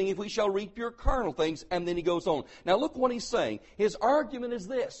great thing if we shall reap your carnal things? And then he goes on. Now look what he's saying. His argument is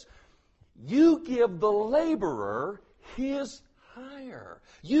this. You give the laborer his hire.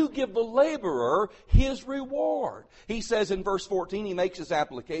 You give the laborer his reward. He says in verse 14, he makes his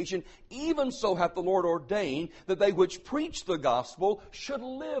application, even so hath the Lord ordained that they which preach the gospel should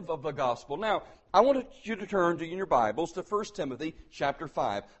live of the gospel. Now, I want you to turn in your Bibles to 1 Timothy chapter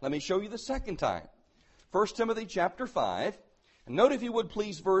 5. Let me show you the second time. 1 Timothy chapter 5. And note, if you would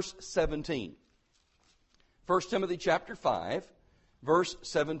please, verse 17. 1 Timothy chapter 5, verse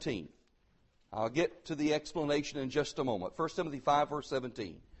 17. I'll get to the explanation in just a moment. 1 Timothy 5, verse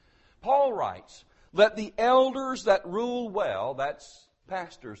 17. Paul writes, let the elders that rule well, that's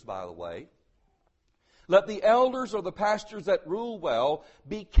pastors, by the way, let the elders or the pastors that rule well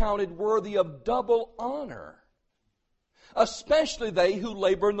be counted worthy of double honor, especially they who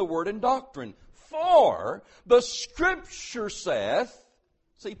labor in the word and doctrine. For the Scripture saith,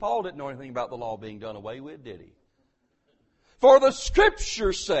 see, Paul didn't know anything about the law being done away with, did he? For the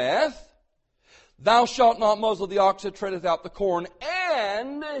Scripture saith, thou shalt not muzzle the ox that treadeth out the corn,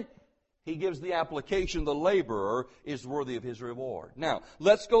 and he gives the application, the laborer is worthy of his reward. Now,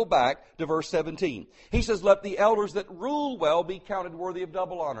 let's go back to verse 17. He says, let the elders that rule well be counted worthy of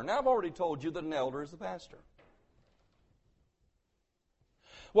double honor. Now, I've already told you that an elder is a pastor.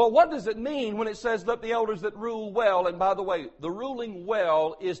 Well, what does it mean when it says, let the elders that rule well? And by the way, the ruling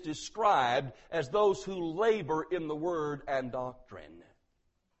well is described as those who labor in the word and doctrine.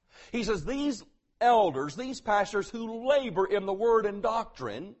 He says, these elders, these pastors who labor in the word and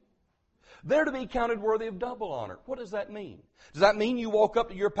doctrine, they're to be counted worthy of double honor. What does that mean? Does that mean you walk up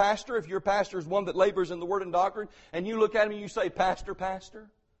to your pastor, if your pastor is one that labors in the word and doctrine, and you look at him and you say, Pastor, Pastor?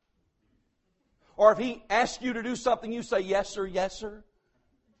 Or if he asks you to do something, you say, yes, sir, yes, sir?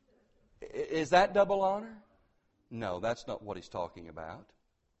 Is that double honor? No, that's not what he's talking about.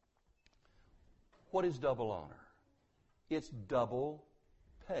 What is double honor? It's double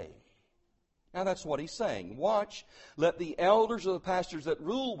pay. Now that's what he's saying. Watch. Let the elders or the pastors that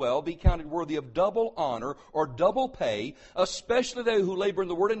rule well be counted worthy of double honor or double pay, especially they who labor in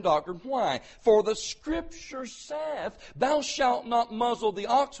the word and doctrine. Why? For the Scripture saith, thou shalt not muzzle the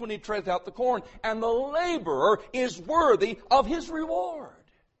ox when he treadeth out the corn, and the laborer is worthy of his reward.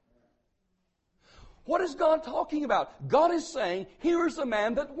 What is God talking about? God is saying, here's a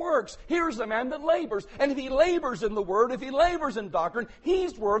man that works. Here's a man that labors. And if he labors in the Word, if he labors in doctrine,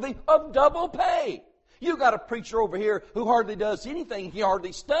 he's worthy of double pay. You got a preacher over here who hardly does anything. He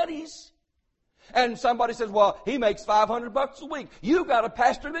hardly studies. And somebody says, well, he makes $500 a week. You got a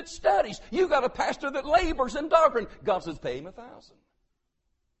pastor that studies. You got a pastor that labors in doctrine. God says, pay him $1,000.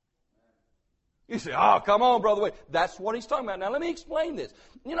 You say, oh, come on, Brother Wade. That's what he's talking about. Now, let me explain this.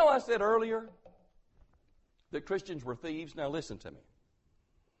 You know, I said earlier that Christians were thieves. Now listen to me.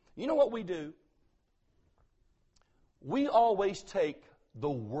 You know what we do? We always take the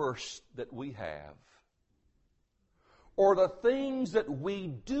worst that we have, or the things that we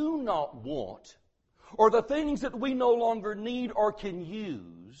do not want, or the things that we no longer need or can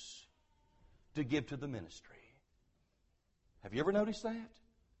use to give to the ministry. Have you ever noticed that?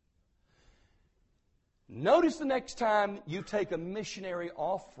 Notice the next time you take a missionary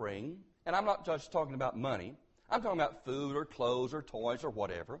offering, and I'm not just talking about money. I'm talking about food or clothes or toys or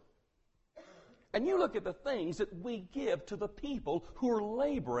whatever. And you look at the things that we give to the people who are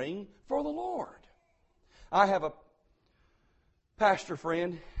laboring for the Lord. I have a pastor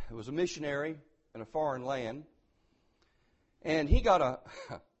friend who was a missionary in a foreign land. And he got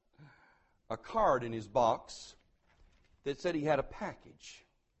a card in his box that said he had a package.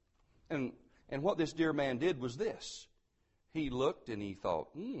 And what this dear man did was this. He looked and he thought,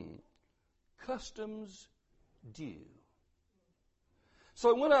 customs due.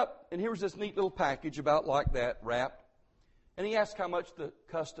 So he went up, and here was this neat little package about like that, wrapped. And he asked how much the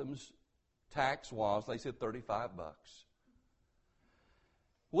customs tax was. They said $35.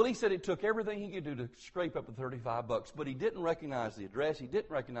 Well, he said it took everything he could do to scrape up the $35, but he didn't recognize the address. He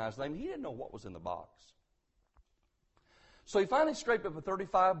didn't recognize the name. He didn't know what was in the box. So he finally scraped up the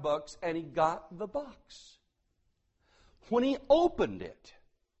 $35 and he got the box. When he opened it,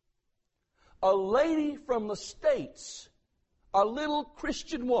 a lady from the States, a little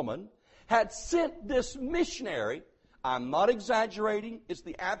Christian woman, had sent this missionary. I'm not exaggerating. It's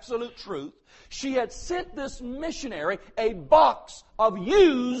the absolute truth. She had sent this missionary a box of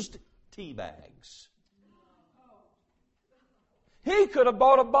used tea bags. He could have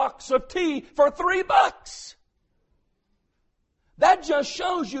bought a box of tea for $3. That just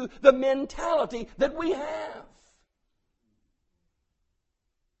shows you the mentality that we have.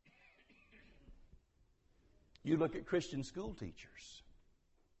 You look at Christian school teachers.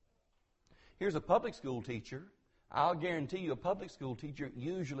 Here's a public school teacher. I'll guarantee you a public school teacher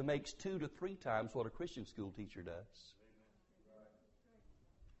usually makes 2 to 3 times what a Christian school teacher does.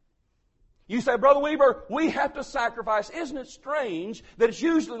 You say, Brother Weaver, we have to sacrifice. Isn't it strange that it's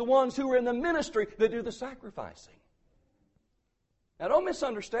usually the ones who are in the ministry that do the sacrificing? Now, don't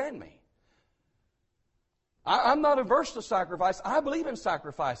misunderstand me. I'm not averse to sacrifice. I believe in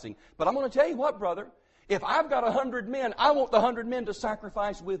sacrificing. But I'm going to tell you what, brother. If I've got 100 men, I want the 100 men to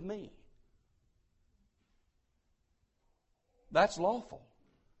sacrifice with me. That's lawful.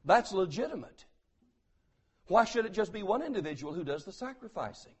 That's legitimate. Why should it just be one individual who does the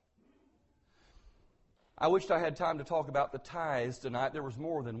sacrificing? I wished I had time to talk about the tithes tonight. There was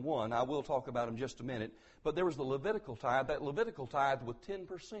more than one. I will talk about them in just a minute. But there was the Levitical tithe. That Levitical tithe was 10%.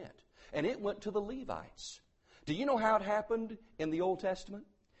 And it went to the Levites. Do you know how it happened in the Old Testament?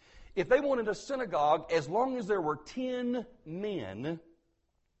 If they wanted a synagogue, as long as there were 10 men,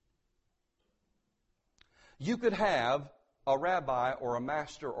 you could have a rabbi or a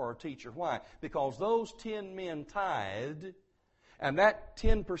master or a teacher. Why? Because those 10 men tithed, and that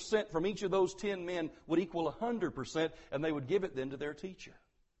 10% from each of those 10 men would equal 100%, and they would give it then to their teacher.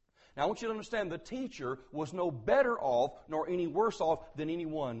 Now I want you to understand the teacher was no better off nor any worse off than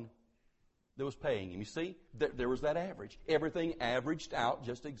anyone that was paying him. You see, there was that average. Everything averaged out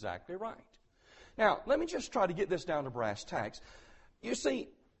just exactly right. Now, let me just try to get this down to brass tacks. You see,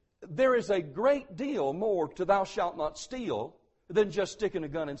 there is a great deal more to thou shalt not steal than just sticking a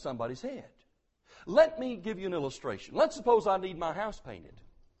gun in somebody's head. Let me give you an illustration. Let's suppose I need my house painted.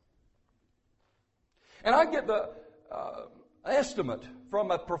 And I get the estimate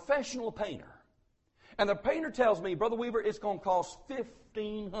from a professional painter. And the painter tells me, Brother Weaver, it's going to cost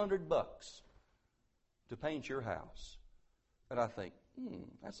 $1,500 to paint your house. And I think,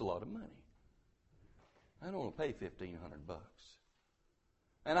 that's a lot of money. I don't want to pay $1,500.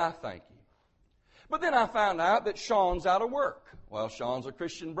 And I thank him. But then I found out that Sean's out of work. Well, Sean's a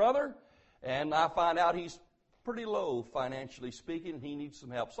Christian brother, and I find out he's pretty low financially speaking, and he needs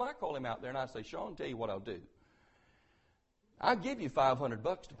some help. So I call him out there and I say, Sean, tell you what I'll do. I'll give you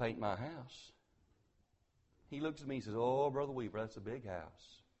 $500 to paint my house. He looks at me and says, oh, Brother Weaver, that's a big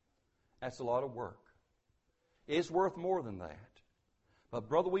house. That's a lot of work. It's worth more than that. But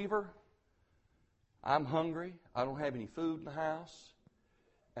Brother Weaver, I'm hungry. I don't have any food in the house.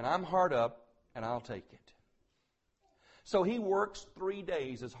 And I'm hard up, and I'll take it. So he works 3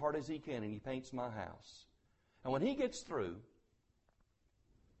 days as hard as he can, and he paints my house. And when he gets through,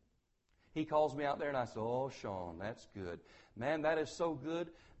 he calls me out there, and I say, oh, Sean, that's good. Man, that is so good.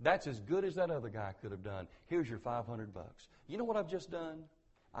 That's as good as that other guy could have done. Here's your $500. You know what I've just done?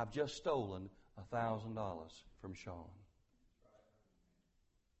 I've just stolen $1,000 from Sean.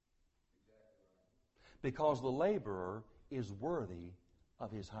 Because the laborer is worthy of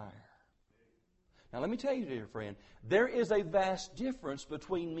his hire. Now let me tell you, dear friend, there is a vast difference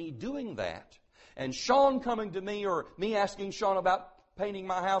between me doing that and Sean coming to me or me asking Sean about painting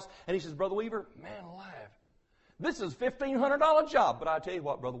my house, and he says, Brother Weaver, man alive, this is a $1,500 job. But I tell you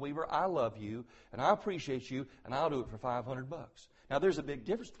what, Brother Weaver, I love you and I appreciate you, and I'll do it for $500. Now there's a big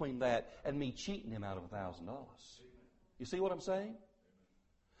difference between that and me cheating him out of $1,000. You see what I'm saying?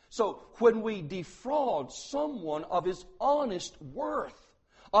 So when we defraud someone of his honest worth,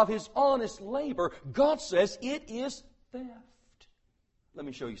 of his honest labor, God says it is theft. Let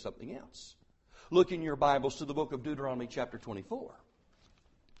me show you something else. Look in your Bibles to the book of Deuteronomy chapter 24.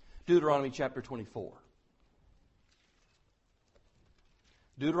 Deuteronomy chapter 24.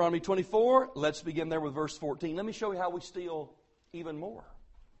 Deuteronomy 24, let's begin there with verse 14. Let me show you how we steal even more.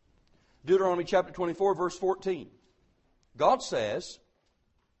 Deuteronomy chapter 24, verse 14. God says,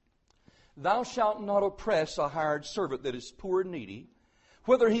 Thou shalt not oppress a hired servant that is poor and needy,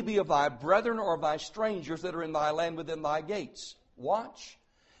 whether he be of thy brethren or of thy strangers that are in thy land within thy gates. Watch.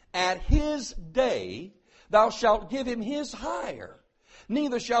 At his day thou shalt give him his hire,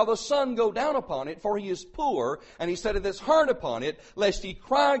 Neither shall the sun go down upon it, for he is poor, and he setteth his heart upon it, lest he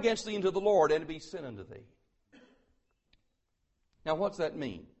cry against thee unto the Lord, and it be sin unto thee. Now, what's that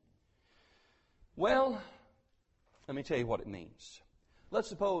mean? Well, let me tell you what it means. Let's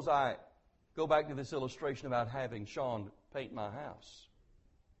suppose I go back to this illustration about having Sean paint my house.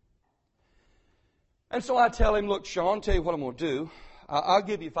 And so I tell him, look, Sean, tell you what I'm going to do. I'll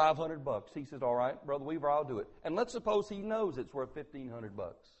give you $500. He says, all right, Brother Weaver, I'll do it. And let's suppose he knows it's worth $1,500.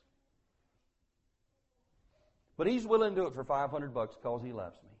 But he's willing to do it for $500 because he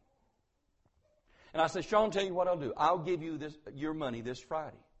loves me. And I said, Sean, tell you what I'll do. I'll give you your money this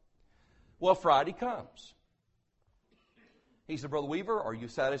Friday. Well, Friday comes. He said, Brother Weaver, are you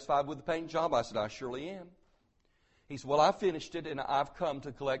satisfied with the paint job? I said, I surely am. He said, well, I finished it, and I've come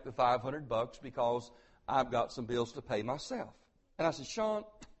to collect the $500 because I've got some bills to pay myself. And I said, Sean,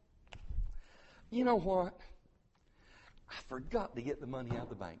 you know what? I forgot to get the money out of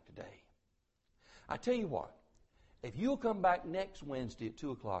the bank today. I tell you what, if you'll come back next Wednesday at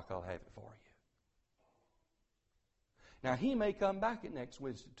 2 o'clock, I'll have it for you. Now, he may come back at next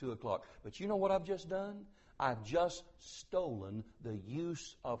Wednesday at 2 o'clock, but you know what I've just done? I've just stolen the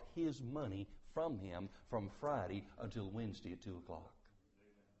use of his money from him from Friday until Wednesday at 2 o'clock.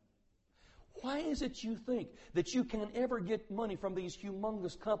 Why is it you think that you can't ever get money from these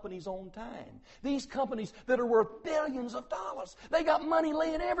humongous companies on time? These companies that are worth billions of dollars. They got money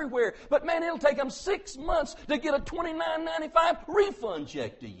laying everywhere. But man, it'll take them 6 months to get a $29.95 refund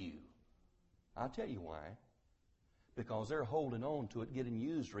check to you. I'll tell you why. Because they're holding on to it, getting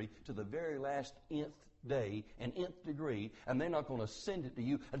usury to the very last nth day and nth degree, and they're not going to send it to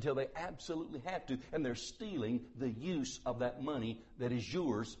you until they absolutely have to, and they're stealing the use of that money that is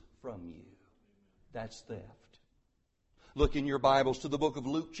yours from you. That's theft. Look in your Bibles to the book of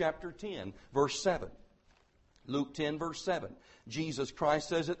Luke chapter 10, verse 7. Luke 10, verse 7. Jesus Christ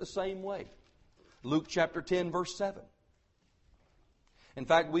says it the same way. Luke chapter 10, verse 7. In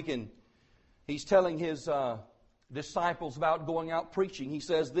fact, he's telling his disciples about going out preaching. He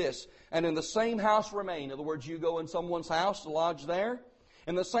says this, and in the same house remain. In other words, you go in someone's house to lodge there.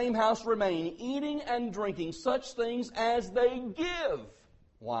 In the same house remain, eating and drinking such things as they give.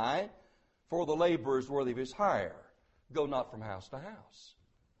 Why? For the laborer is worthy of his hire. Go not from house to house.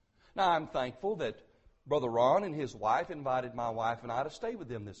 Now, I'm thankful that Brother Ron and his wife invited my wife and I to stay with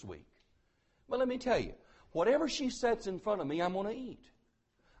them this week. But let me tell you, whatever she sets in front of me, I'm going to eat.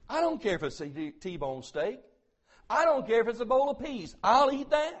 I don't care if it's a T-bone steak. I don't care if it's a bowl of peas. I'll eat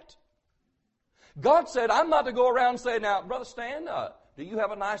that. God said, I'm not to go around saying, now, Brother Stan, do you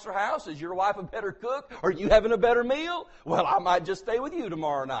have a nicer house? Is your wife a better cook? Are you having a better meal? Well, I might just stay with you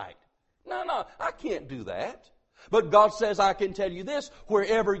tomorrow night. No, I can't do that. But God says, I can tell you this,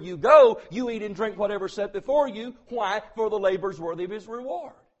 wherever you go, you eat and drink whatever's set before you. Why? For the labor's worthy of his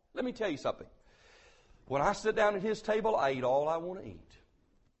reward. Let me tell you something. When I sit down at his table, I eat all I want to eat.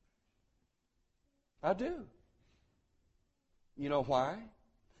 I do. You know why?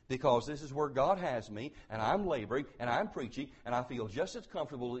 Because this is where God has me, and I'm laboring, and I'm preaching, and I feel just as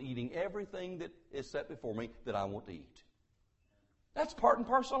comfortable eating everything that is set before me that I want to eat. That's part and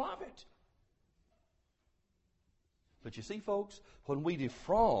parcel of it. But you see, folks, when we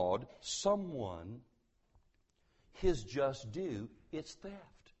defraud someone his just due, it's theft.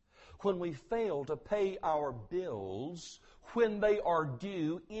 When we fail to pay our bills when they are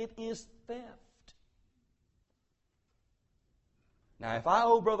due, it is theft. Now, if I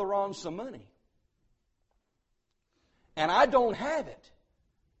owe Brother Ron some money, and I don't have it,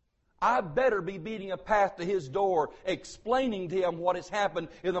 I better be beating a path to his door, explaining to him what has happened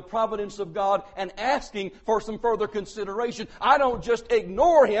in the providence of God and asking for some further consideration. I don't just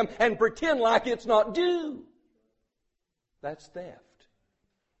ignore him and pretend like it's not due. That's theft.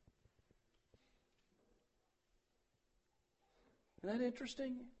 Isn't that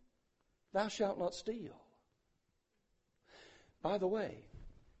interesting? Thou shalt not steal. By the way,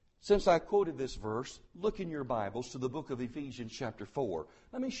 since I quoted this verse, look in your Bibles to the book of Ephesians chapter 4.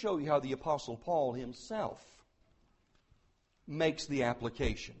 Let me show you how the Apostle Paul himself makes the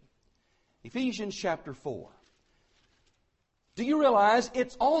application. Ephesians chapter 4. Do you realize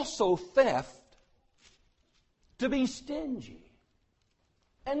it's also theft to be stingy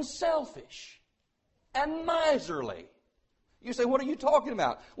and selfish and miserly? You say, what are you talking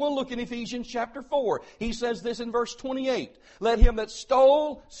about? Well, look in Ephesians chapter 4. He says this in verse 28. Let him that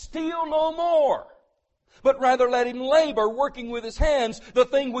stole steal no more, but rather let him labor, working with his hands, the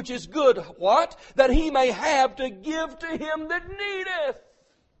thing which is good. What? That he may have to give to him that needeth.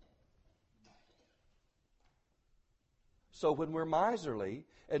 So when we're miserly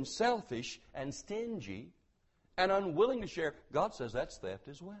and selfish and stingy and unwilling to share, God says that's theft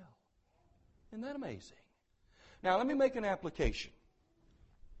as well. Isn't that amazing? Now, let me make an application.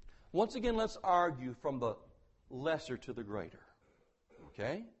 Once again, let's argue from the lesser to the greater.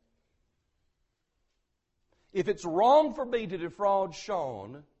 Okay? If it's wrong for me to defraud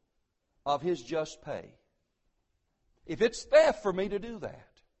Sean of his just pay, if it's theft for me to do that,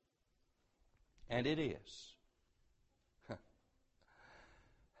 and it is,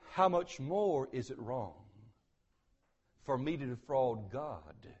 how much more is it wrong for me to defraud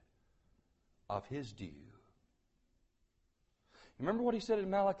God of His due? Remember what He said in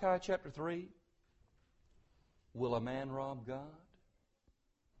Malachi chapter 3? Will a man rob God?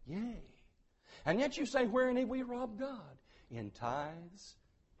 Yea. And yet you say, wherein have we robbed God? In tithes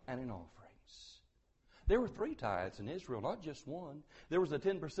and in offerings. There were 3 tithes in Israel, not just one. There was a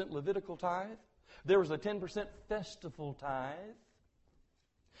 10% Levitical tithe. There was a 10% festival tithe.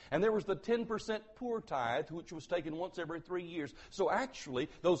 And there was the 10% poor tithe, which was taken once every 3 years. So actually,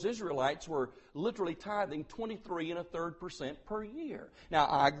 those Israelites were literally tithing 23 1/3% per year. Now,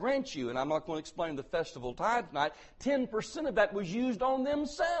 I grant you, and I'm not going to explain the festival tithe tonight, 10% of that was used on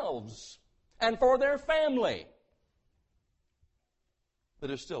themselves and for their family. But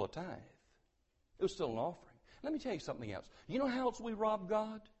it was still a tithe. It was still an offering. Let me tell you something else. You know how else we rob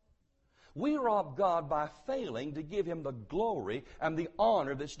God? We rob God by failing to give Him the glory and the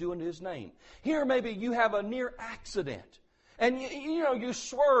honor that's due unto His name. Here maybe you have a near accident. And you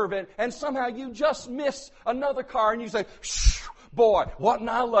swerve and somehow you just miss another car and you say, shh, boy, wasn't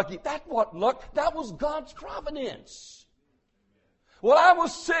I lucky? That wasn't luck. That was God's providence. Well, I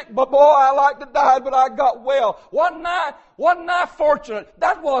was sick, but boy, I like to die, but I got well. Wasn't I fortunate?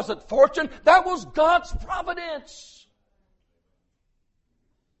 That wasn't fortune. That was God's providence.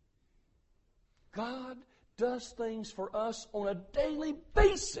 God does things for us on a daily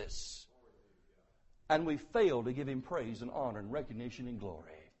basis. And we fail to give Him praise and honor and recognition and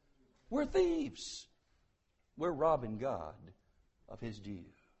glory. We're thieves. We're robbing God of His due.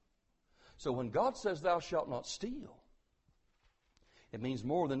 So when God says, thou shalt not steal, it means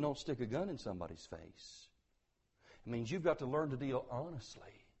more than don't stick a gun in somebody's face. It means you've got to learn to deal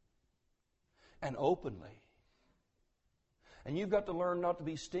honestly and openly. And you've got to learn not to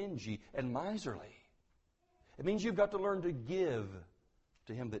be stingy and miserly. It means you've got to learn to give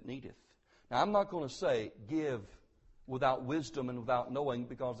to him that needeth. Now, I'm not going to say give without wisdom and without knowing,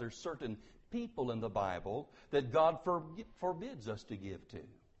 because there's certain people in the Bible that God forbids us to give to.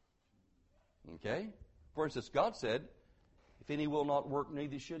 Okay? For instance, God said, if any will not work,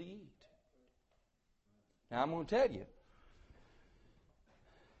 neither should he eat. Now, I'm going to tell you,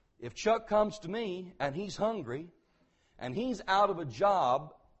 if Chuck comes to me and he's hungry, and he's out of a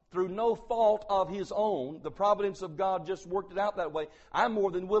job through no fault of his own, the providence of God just worked it out that way, I'm more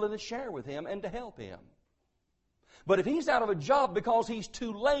than willing to share with him and to help him. But if he's out of a job because he's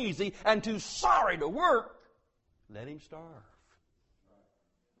too lazy and too sorry to work, let him starve.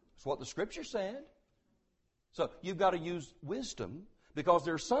 That's what the Scripture said. So you've got to use wisdom, because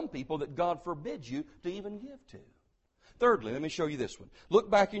there are some people that God forbids you to even give to. Thirdly, let me show you this one. Look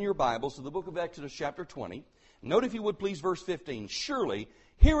back in your Bibles to the book of Exodus chapter 20. Note, if you would please, verse 15. Surely,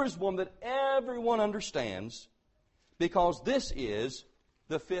 here is one that everyone understands, because this is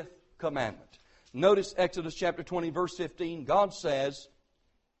the 5th commandment. Notice Exodus chapter 20, verse 15. God says,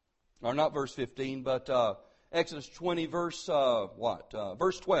 or not verse 15, but Exodus 20, verse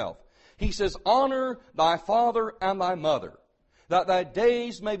 12. He says, honor thy father and thy mother, that thy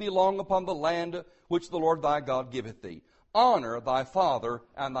days may be long upon the land which the Lord thy God giveth thee. Honor thy father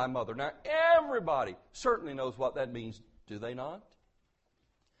and thy mother. Now, everybody certainly knows what that means, do they not?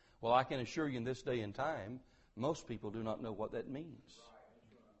 Well, I can assure you in this day and time, most people do not know what that means.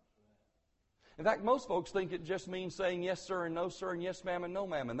 In fact, most folks think it just means saying yes, sir, and no, sir, and yes, ma'am, and no,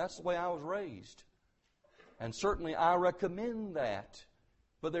 ma'am. And that's the way I was raised. And certainly I recommend that.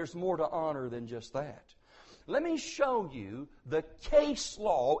 But there's more to honor than just that. Let me show you the case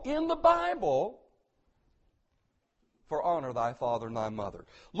law in the Bible for honor thy father and thy mother.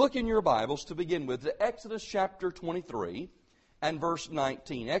 Look in your Bibles to begin with to Exodus chapter 23 and verse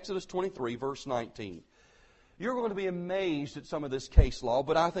 19. Exodus 23, verse 19. You're going to be amazed at some of this case law,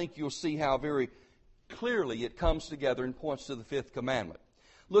 but I think you'll see how very clearly it comes together and points to the 5th commandment.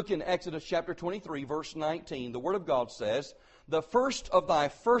 Look in Exodus chapter 23, verse 19. The Word of God says, the first of thy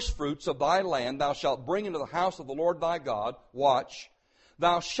firstfruits of thy land thou shalt bring into the house of the Lord thy God. Watch.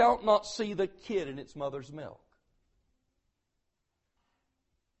 Thou shalt not see the kid in its mother's milk.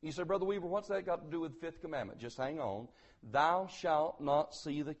 You say, Brother Weaver, what's that got to do with the 5th commandment? Just hang on. Thou shalt not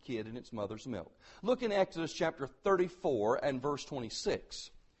see the kid in its mother's milk. Look in Exodus chapter 34 and verse 26.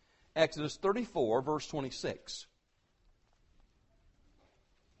 Exodus 34, verse 26.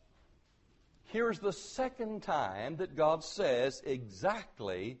 here's the second time that God says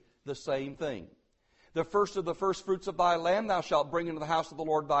exactly the same thing. The first of the first fruits of thy land thou shalt bring into the house of the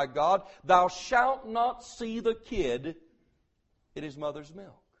Lord thy God. Thou shalt not see the kid in his mother's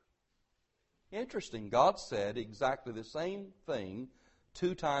milk. Interesting. God said exactly the same thing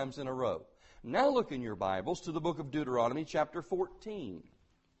 2 times in a row. Now look in your Bibles to the book of Deuteronomy chapter 14.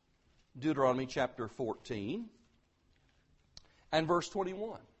 Deuteronomy chapter 14 and verse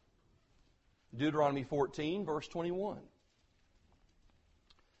 21. Deuteronomy 14, verse 21.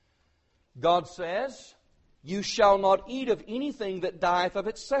 God says, you shall not eat of anything that dieth of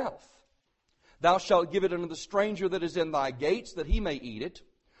itself. Thou shalt give it unto the stranger that is in thy gates, that he may eat it.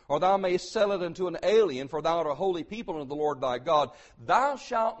 Or thou mayest sell it unto an alien, for thou art a holy people unto the Lord thy God. Thou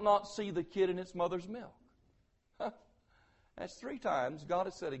shalt not see the kid in its mother's milk. That's 3 times God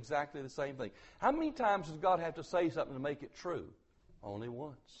has said exactly the same thing. How many times does God have to say something to make it true? Only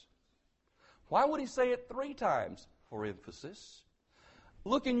once. Why would He say it 3 times? For emphasis.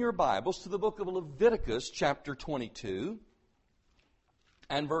 Look in your Bibles to the book of Leviticus chapter 22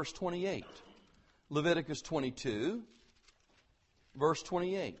 and verse 28. Leviticus 22, verse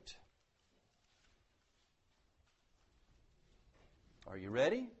 28. Are you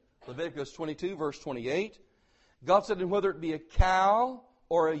ready? Leviticus 22, verse 28. God said, and whether it be a cow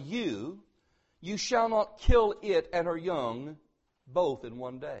or a ewe, you shall not kill it and her young both in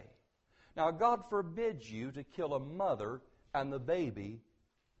one day. Now, God forbids you to kill a mother and the baby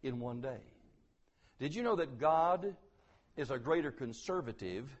in one day. Did you know that God is a greater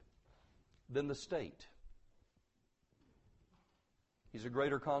conservative than the state? He's a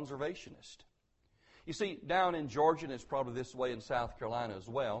greater conservationist. You see, down in Georgia, and it's probably this way in South Carolina as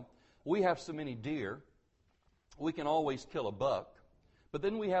well, we have so many deer, we can always kill a buck, but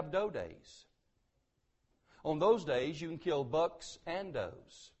then we have doe days. On those days, you can kill bucks and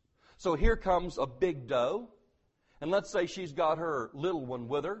does. So here comes a big doe, and let's say she's got her little one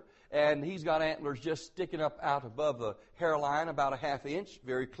with her, and he's got antlers just sticking up out above the hairline about a ½ inch.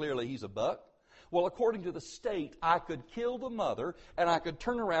 Very clearly he's a buck. Well, according to the state, I could kill the mother, and I could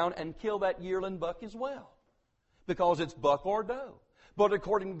turn around and kill that yearling buck as well, because it's buck or doe. But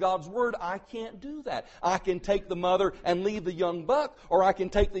according to God's Word, I can't do that. I can take the mother and leave the young buck, or I can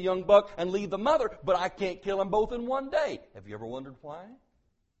take the young buck and leave the mother, but I can't kill them both in one day. Have you ever wondered why?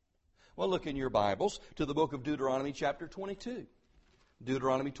 Well, look in your Bibles to the book of Deuteronomy chapter 22.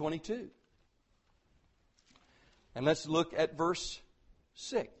 Deuteronomy 22. And let's look at verse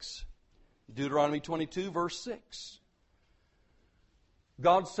 6. Deuteronomy 22, verse 6.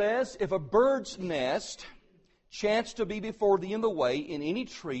 God says, if a bird's nest chance to be before thee in the way, in any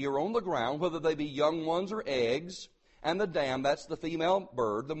tree or on the ground, whether they be young ones or eggs, and the dam, that's the female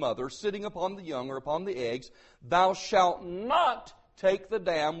bird, the mother, sitting upon the young or upon the eggs, thou shalt not take the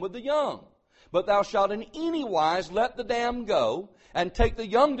dam with the young, but thou shalt in any wise let the dam go, and take the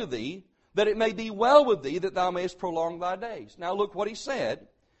young to thee, that it may be well with thee, that thou mayest prolong thy days. Now look what he said,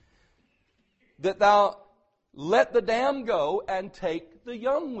 that thou let the dam go and take the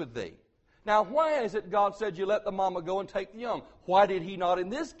young with thee. Now, why is it God said you let the mama go and take the young? Why did He not in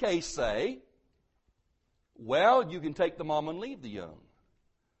this case say, well, you can take the mama and leave the young?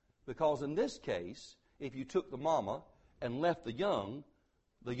 Because in this case, if you took the mama and left the young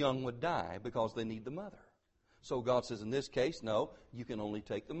would die because they need the mother. So God says in this case, no, you can only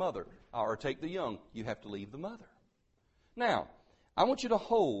take the mother, or take the young. You have to leave the mother. Now, I want you to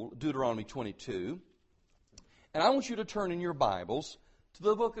hold Deuteronomy 22, and I want you to turn in your Bibles to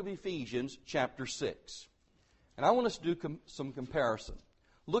the book of Ephesians chapter 6. And I want us to do some comparison.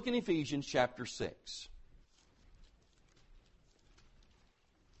 Look in Ephesians chapter 6.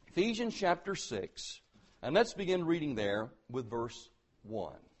 Ephesians chapter 6, and let's begin reading there with verse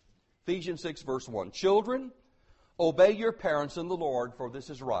 1. Ephesians 6, verse 1. Children, obey your parents in the Lord, for this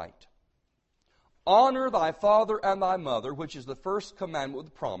is right. Honor thy father and thy mother, which is the first commandment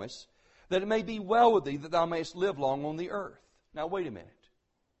with promise, that it may be well with thee, that thou mayest live long on the earth. Now, wait a minute.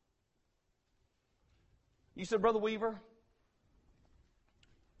 You said, Brother Weaver,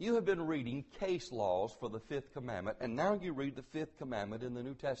 you have been reading case laws for the fifth commandment, and now you read the fifth commandment in the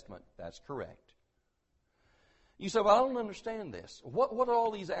New Testament. That's correct. You say, well, I don't understand this. What have all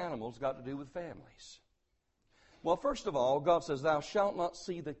these animals got to do with families? Well, first of all, God says, thou shalt not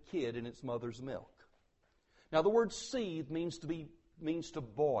see the kid in its mother's milk. Now, the word seethe means to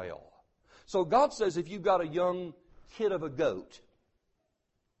boil. So God says if you've got a young kid of a goat,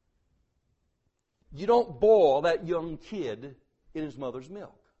 you don't boil that young kid in his mother's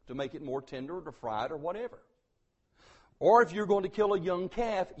milk to make it more tender or to fry it or whatever. Or if you're going to kill a young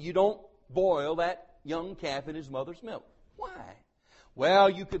calf, you don't boil that young calf in his mother's milk. Why? Well,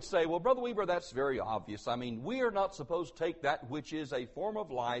 you could say, well, Brother Weaver, that's very obvious. I mean, we are not supposed to take that which is a form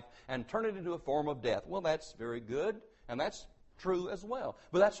of life and turn it into a form of death. Well, that's very good, and that's true as well.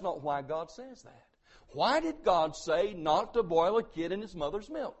 But that's not why God says that. Why did God say not to boil a kid in his mother's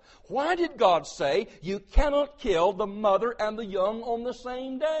milk? Why did God say you cannot kill the mother and the young on the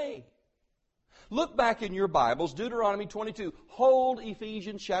same day? Look back in your Bibles, Deuteronomy 22. Hold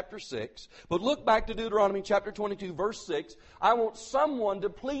Ephesians chapter 6. But look back to Deuteronomy chapter 22, verse 6. I want someone to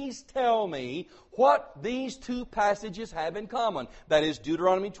please tell me what these two passages have in common. That is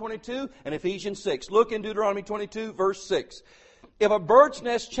Deuteronomy 22 and Ephesians 6. Look in Deuteronomy 22, verse 6. If a bird's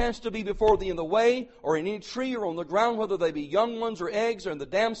nest chance to be before thee in the way, or in any tree, or on the ground, whether they be young ones or eggs, or in the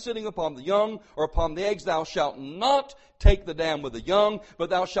dam sitting upon the young, or upon the eggs, thou shalt not take the dam with the young,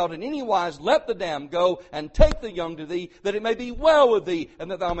 but thou shalt in any wise let the dam go, and take the young to thee, that it may be well with thee, and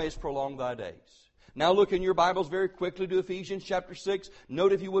that thou mayest prolong thy days. Now look in your Bibles very quickly to Ephesians chapter 6.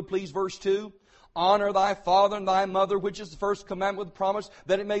 Note, if you would please, verse 2. Honor thy father and thy mother, which is the first commandment with promise,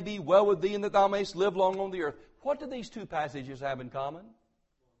 that it may be well with thee, and that thou mayest live long on the earth. What do these two passages have in common?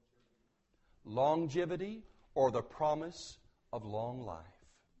 Longevity, or the promise of long life.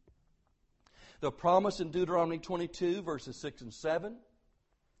 The promise in Deuteronomy 22, verses 6 and 7,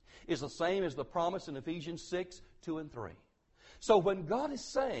 is the same as the promise in Ephesians 6, 2 and 3. So when God is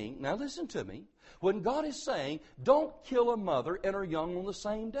saying, now listen to me, when God is saying, don't kill a mother and her young on the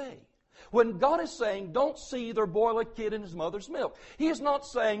same day, when God is saying, don't seethe or boil a kid in his mother's milk, He is not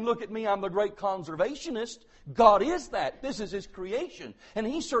saying, look at me, I'm the great conservationist. God is that. This is His creation. And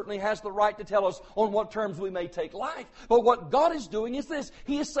He certainly has the right to tell us on what terms we may take life. But what God is doing is this.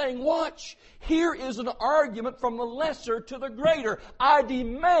 He is saying, watch, here is an argument from the lesser to the greater. I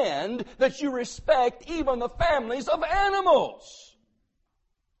demand that you respect even the families of animals.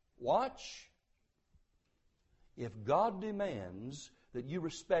 Watch. If God demands that you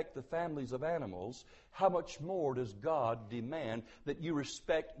respect the families of animals, how much more does God demand that you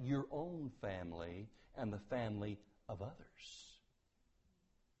respect your own family and the family of others?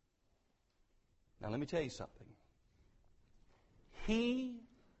 Now let me tell you something. He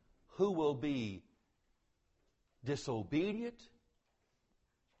who will be disobedient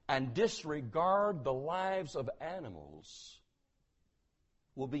and disregard the lives of animals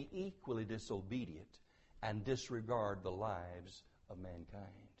will be equally disobedient and disregard the lives of mankind.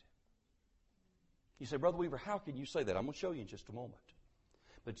 You say, Brother Weaver, how can you say that? I'm going to show you in just a moment.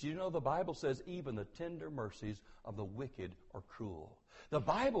 But you know the Bible says even the tender mercies of the wicked are cruel. The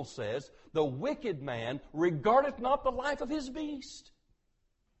Bible says the wicked man regardeth not the life of his beast.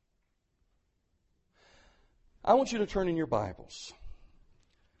 I want you to turn in your Bibles.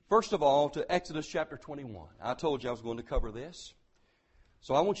 First of all, to Exodus chapter 21. I told you I was going to cover this.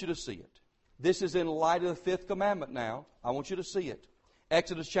 So I want you to see it. This is in light of the fifth commandment now. I want you to see it.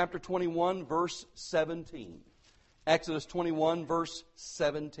 Exodus chapter 21, verse 17. Exodus 21, verse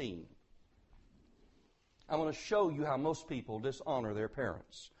 17. I want to show you how most people dishonor their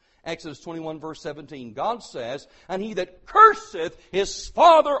parents. Exodus 21, verse 17. God says, and he that curseth his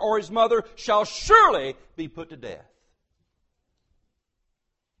father or his mother shall surely be put to death.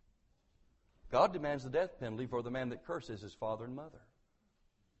 God demands the death penalty for the man that curses his father and mother.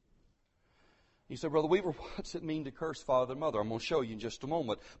 You say, Brother Weaver, what's it mean to curse father and mother? I'm going to show you in just a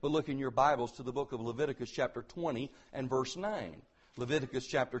moment. But look in your Bibles to the book of Leviticus chapter 20 and verse 9. Leviticus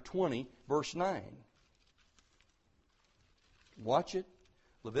chapter 20, verse 9. Watch it.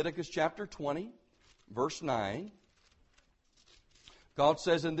 Leviticus chapter 20, verse 9. God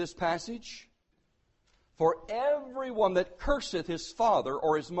says in this passage, for everyone that curseth his father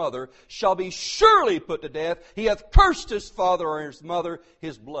or his mother shall be surely put to death. He hath cursed his father or his mother,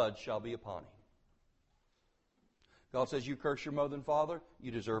 his blood shall be upon him. God says, you curse your mother and father, you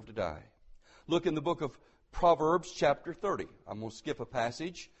deserve to die. Look in the book of Proverbs chapter 30. I'm going to skip a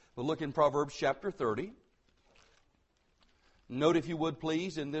passage, but look in Proverbs chapter 30. Note, if you would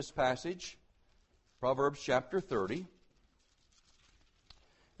please, in this passage, Proverbs chapter 30.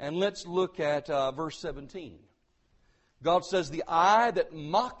 And let's look at verse 17. God says, the eye that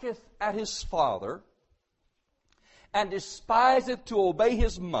mocketh at his father and despiseth to obey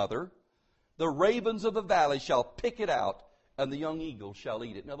his mother, the ravens of the valley shall pick it out, and the young eagle shall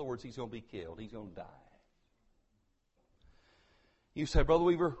eat it. In other words, he's going to be killed. He's going to die. You say, Brother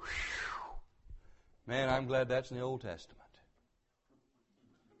Weaver, whew, man, I'm glad that's in the Old Testament.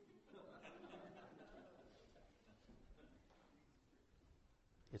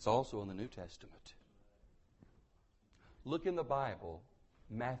 It's also in the New Testament. Look in the Bible,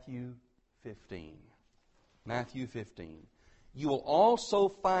 Matthew 15. Matthew 15. You will also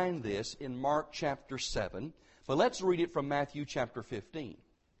find this in Mark chapter 7, but let's read it from Matthew chapter 15.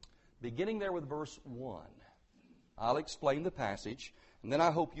 Beginning there with verse 1. I'll explain the passage, and then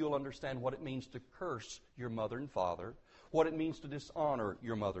I hope you'll understand what it means to curse your mother and father, what it means to dishonor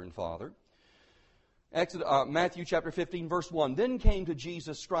your mother and father. Matthew chapter 15, verse 1. Then came to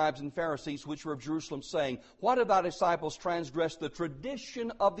Jesus scribes and Pharisees which were of Jerusalem, saying, Why did thy disciples transgress the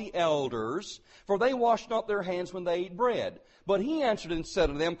tradition of the elders? For they washed not their hands when they ate bread. But he answered and said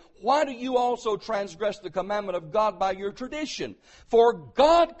to them, Why do you also transgress the commandment of God by your tradition? For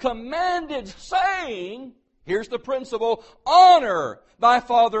God commanded, saying, here's the principle, honor thy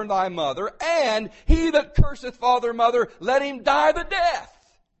father and thy mother, and he that curseth father and mother, let him die the death.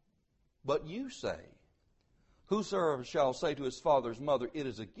 But you say, Whosoever shall say to his father's mother, It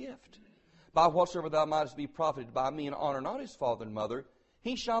is a gift, by whatsoever thou mightest be profited by me, and honor not his father and mother,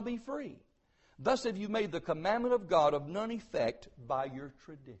 he shall be free. Thus have you made the commandment of God of none effect by your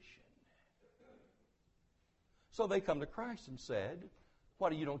tradition. So they come to Christ and said, Why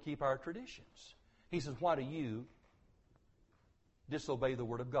do you don't keep our traditions? He says, Why do you disobey the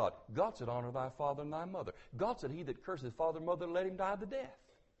word of God? God said, Honor thy father and thy mother. God said, He that curseth father and mother, let him die the death.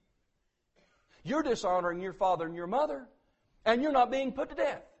 You're dishonoring your father and your mother, and you're not being put to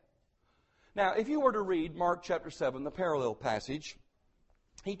death. Now, if you were to read Mark chapter 7, the parallel passage,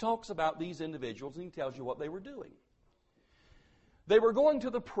 he talks about these individuals, and he tells you what they were doing. They were going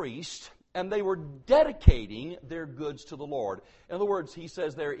to the priest, and they were dedicating their goods to the Lord. In other words, he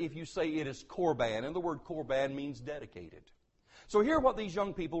says there, if you say it is korban, and the word korban means dedicated. So hear what these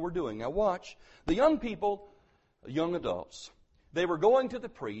young people were doing. Now watch. The young people, young adults, they were going to the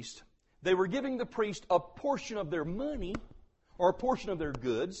priest. They were giving the priest a portion of their money or a portion of their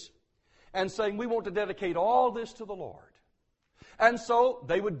goods and saying, we want to dedicate all this to the Lord. And so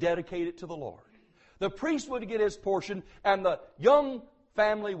they would dedicate it to the Lord. The priest would get his portion, and the young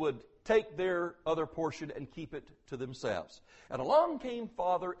family would take their other portion and keep it to themselves. And along came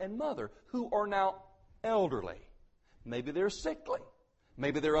father and mother, who are now elderly. Maybe they're sickly.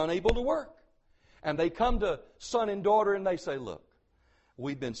 Maybe they're unable to work. And they come to son and daughter and they say, Look,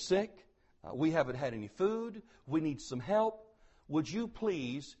 we've been sick. We haven't had any food. We need some help. Would you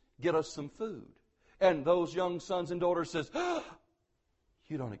please get us some food? And those young sons and daughters says,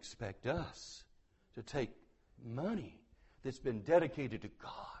 You don't expect us to take money that's been dedicated to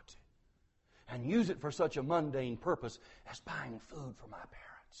God and use it for such a mundane purpose as buying food for my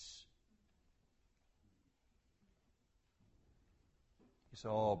parents. You say,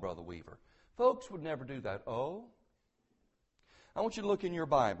 Oh, Brother Weaver, folks would never do that. Oh? I want you to look in your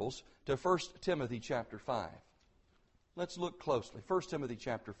Bibles to 1 Timothy chapter 5. Let's look closely. 1 Timothy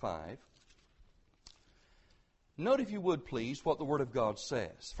chapter 5. Note, if you would please, what the Word of God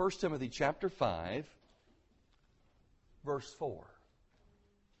says. 1 Timothy chapter 5, verse 4.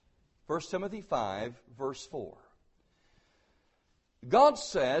 1 Timothy 5, verse 4. God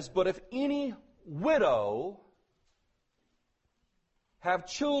says, But if any widow have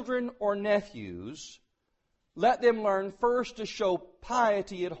children or nephews, let them learn first to show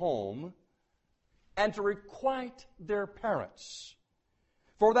piety at home and to requite their parents.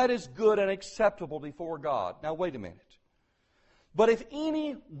 For that is good and acceptable before God. Now wait a minute. But if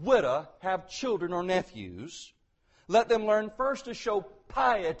any widow have children or nephews, let them learn first to show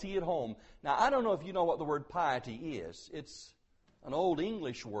piety at home. Now I don't know if you know what the word piety is. It's an old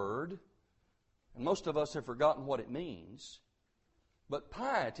English word, and most of us have forgotten what it means. But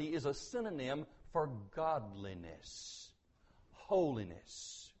piety is a synonym for godliness,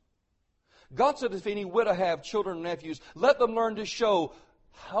 holiness. God said, if any widow have children and nephews, let them learn to show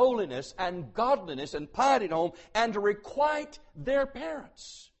holiness and godliness and piety at home and to requite their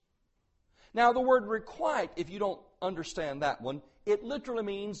parents. Now, the word requite, if you don't understand that one, it literally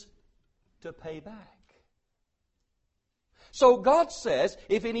means to pay back. So God says,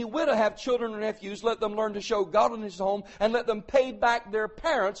 if any widow have children or nephews, let them learn to show godliness at home and let them pay back their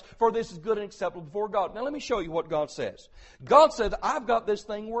parents, for this is good and acceptable before God. Now let me show you what God says. God said, I've got this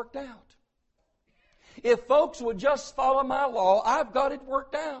thing worked out. If folks would just follow my law, I've got it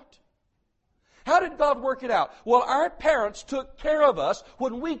worked out. How did God work it out? Well, our parents took care of us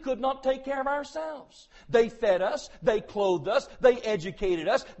when we could not take care of ourselves. They fed us, they clothed us, they educated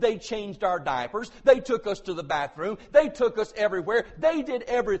us, they changed our diapers, they took us to the bathroom, they took us everywhere, they did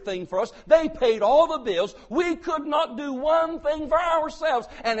everything for us, they paid all the bills. We could not do one thing for ourselves,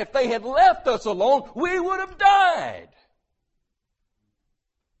 and if they had left us alone, we would have died.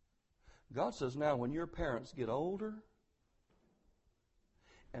 God says, now when your parents get older,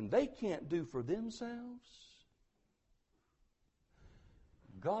 and they can't do for themselves,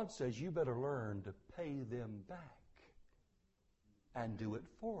 God says you better learn to pay them back. and do it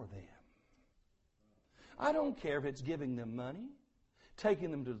for them. I don't care if it's giving them money,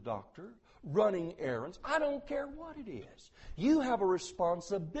 taking them to the doctor, running errands. I don't care what it is. You have a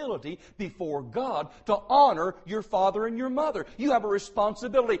responsibility before God to honor your father and your mother. You have a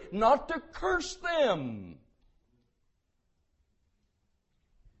responsibility not to curse them.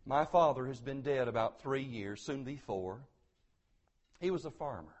 My father has been dead about 3 years, soon to be 4. He was a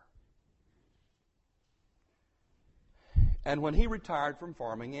farmer. And when he retired from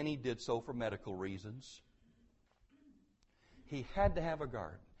farming, and he did so for medical reasons, he had to have a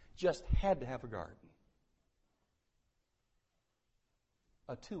garden. Just had to have a garden.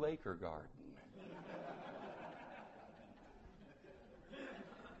 A 2-acre garden.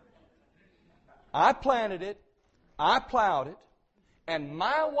 I planted it. I plowed it. And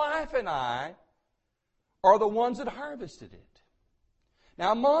my wife and I are the ones that harvested it.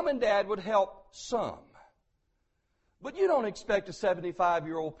 Now, Mom and Dad would help some. But you don't expect a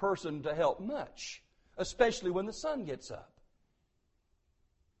 75-year-old person to help much, especially when the sun gets up.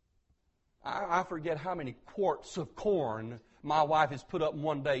 I forget how many quarts of corn my wife has put up in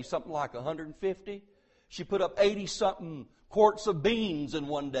one day, something like 150. She put up 80-something quarts of beans in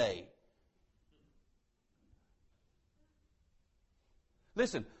one day.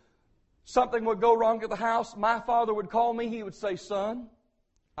 Listen, something would go wrong at the house. My father would call me. He would say, "Son,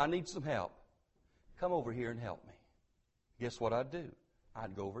 I need some help. Come over here and help me." Guess what I'd do?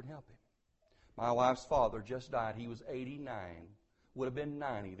 I'd go over and help him. My wife's father just died. He was 89. Would have been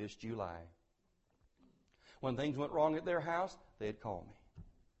 90 this July. When things went wrong at their house, they'd call me.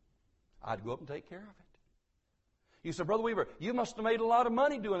 I'd go up and take care of it. You said, "Brother Weaver, you must have made a lot of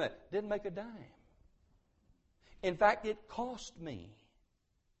money doing that." Didn't make a dime. In fact, it cost me.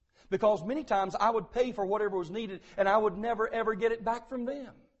 Because many times I would pay for whatever was needed, and I would never, ever get it back from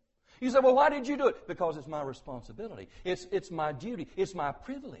them. You say, "Well, why did you do it?" Because it's my responsibility. It's my duty. It's my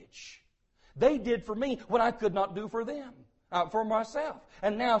privilege. They did for me what I could not do for them, for myself.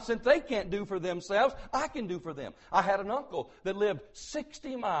 And now, since they can't do for themselves, I can do for them. I had an uncle that lived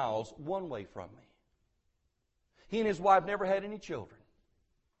 60 miles one way from me. He and his wife never had any children.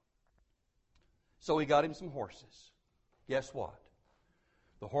 So he got him some horses. Guess what?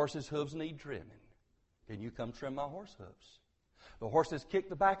 The horse's hooves need trimming. Can you come trim my horse hooves? The horses kicked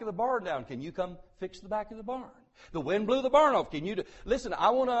the back of the barn down. Can you come fix the back of the barn? The wind blew the barn off. Can you do? Listen,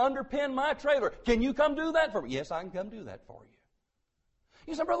 I want to underpin my trailer. Can you come do that for me? Yes, I can come do that for you.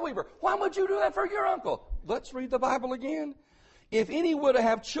 You say, "Brother Weaver, why would you do that for your uncle?" Let's read the Bible again. If any would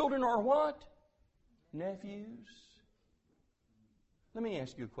have children or what? Nephews. Let me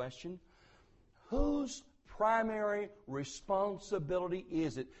ask you a question. Whose primary responsibility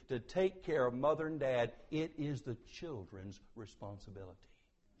is it to take care of mother and dad? It is the children's responsibility.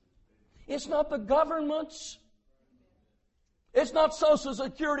 It's not the government's. It's not Social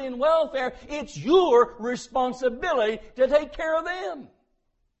Security and welfare. It's your responsibility to take care of them.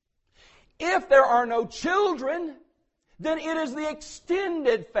 If there are no children, then it is the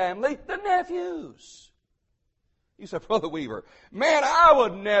extended family, the nephews. You say, "Brother Weaver, man, I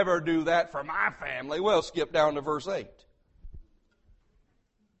would never do that for my family." Well, skip down to verse 8.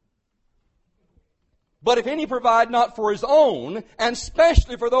 "But if any provide not for his own, and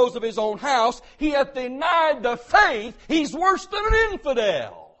especially for those of his own house, he hath denied the faith." He's worse than an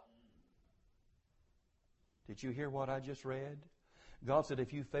infidel. Did you hear what I just read? God said,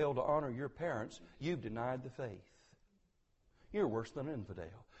 if you fail to honor your parents, you've denied the faith. You're worse than an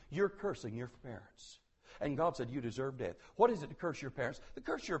infidel. You're cursing your parents. And God said, you deserve death. What is it to curse your parents? To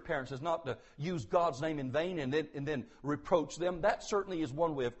curse your parents is not to use God's name in vain and then reproach them. That certainly is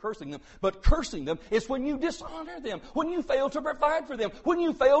one way of cursing them. But cursing them is when you dishonor them, when you fail to provide for them, when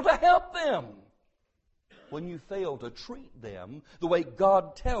you fail to help them, when you fail to treat them the way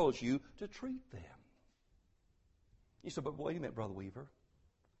God tells you to treat them. You said, but wait a minute, Brother Weaver.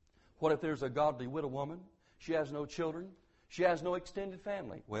 What if there's a godly widow woman? She has no children. She has no extended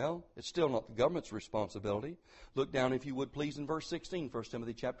family. Well, it's still not the government's responsibility. Look down, if you would, please, in verse 16, 1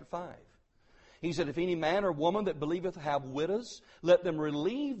 Timothy chapter 5. He said, if any man or woman that believeth have widows, let them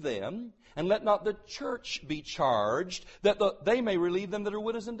relieve them, and let not the church be charged, that they may relieve them that are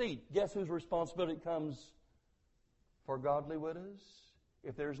widows indeed. Guess whose responsibility comes for godly widows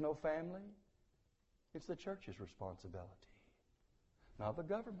if there's no family? It's the church's responsibility, not the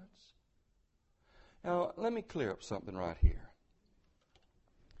government's. Now, let me clear up something right here.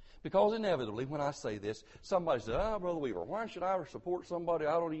 Because inevitably, when I say this, somebody says, Brother Weaver, why should I support somebody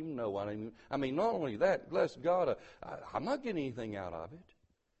I don't even know? I mean, not only that, bless God, I'm not getting anything out of it.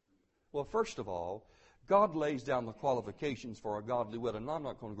 Well, first of all, God lays down the qualifications for a godly widow, and I'm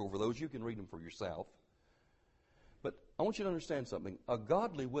not going to go over those. You can read them for yourself. But I want you to understand something. A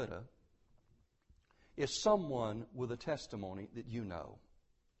godly widow is someone with a testimony that you know,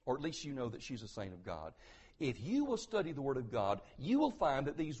 or at least you know that she's a saint of God. If you will study the Word of God, you will find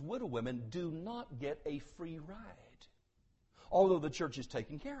that these widow women do not get a free ride, although the church is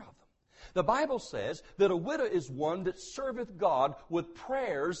taking care of them. The Bible says that a widow is one that serveth God with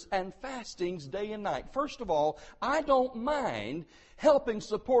prayers and fastings day and night. First of all, I don't mind helping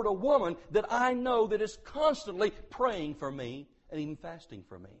support a woman that I know that is constantly praying for me and even fasting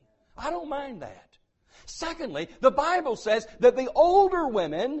for me. I don't mind that. Secondly, the Bible says that the older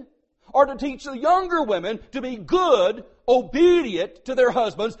women are to teach the younger women to be good, obedient to their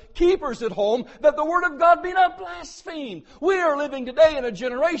husbands, keepers at home, that the Word of God be not blasphemed. We are living today in a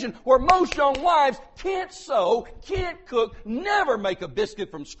generation where most young wives can't sew, can't cook, never make a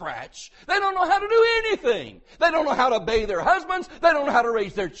biscuit from scratch. They don't know how to do anything. They don't know how to obey their husbands. They don't know how to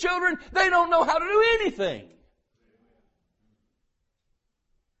raise their children. They don't know how to do anything.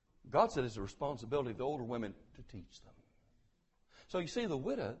 God said it's the responsibility of the older women to teach them. So you see, the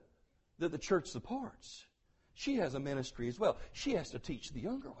widow that the church supports, she has a ministry as well. She has to teach the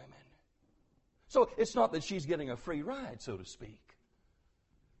younger women. So it's not that she's getting a free ride, so to speak.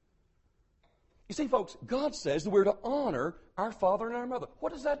 You see, folks, God says that we're to honor our father and our mother.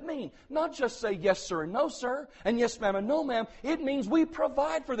 What does that mean? Not just say yes, sir, and no, sir, and yes, ma'am, and no, ma'am. It means we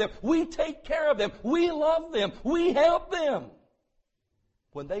provide for them. We take care of them. We love them. We help them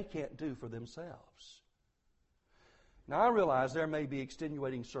when they can't do for themselves. Now, I realize there may be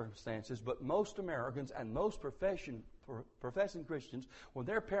extenuating circumstances, but most Americans and most professing Christians, when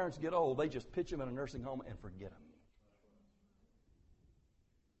their parents get old, they just pitch them in a nursing home and forget them.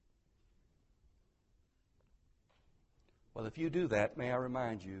 Well, if you do that, may I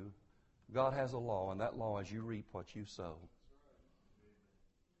remind you, God has a law, and that law is you reap what you sow.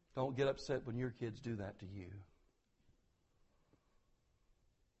 Don't get upset when your kids do that to you.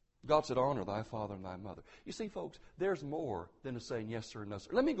 God said, honor thy father and thy mother. You see, folks, there's more than just saying yes, sir, and no, sir.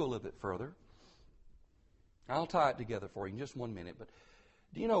 Let me go a little bit further. I'll tie it together for you in just 1 minute. But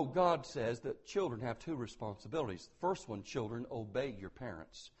do you know God says that children have two responsibilities? First one, children, obey your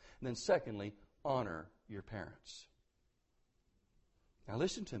parents. And then secondly, honor your parents. Now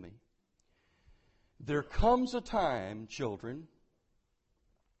listen to me. There comes a time, children,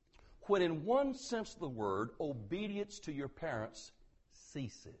 when in one sense of the word, obedience to your parents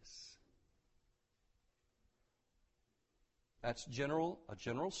ceases. That's a general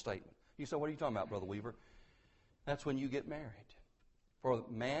statement. You say, what are you talking about, Brother Weaver? That's when you get married. For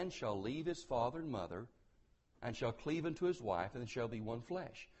man shall leave his father and mother, and shall cleave unto his wife, and they shall be one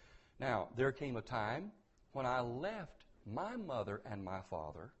flesh. Now, there came a time when I left my mother and my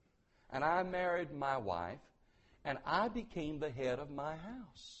father, and I married my wife, and I became the head of my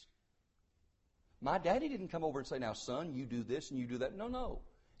house. My daddy didn't come over and say, now, son, you do this and you do that. No.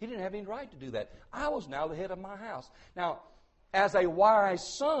 He didn't have any right to do that. I was now the head of my house. Now, as a wise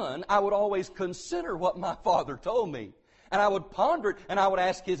son, I would always consider what my father told me. And I would ponder it and I would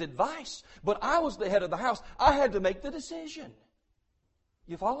ask his advice. But I was the head of the house. I had to make the decision.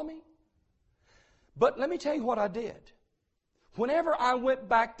 You follow me? But let me tell you what I did. Whenever I went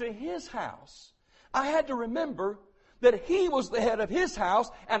back to his house, I had to remember that he was the head of his house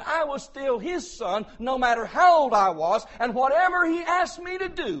and I was still his son no matter how old I was. And whatever he asked me to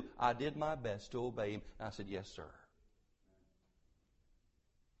do, I did my best to obey him. And I said, yes, sir.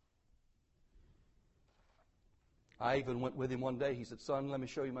 I even went with him one day. He said, son, let me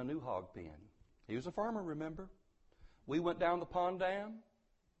show you my new hog pen. He was a farmer, remember? We went down the pond dam.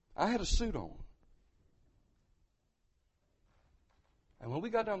 I had a suit on. And when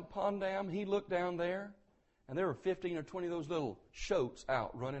we got down the pond dam, he looked down there. And there were 15 or 20 of those little shoats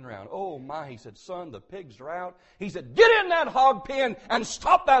out running around. Oh, my, he said, son, the pigs are out. He said, get in that hog pen and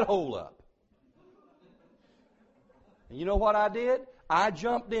stop that hole up. And you know what I did? I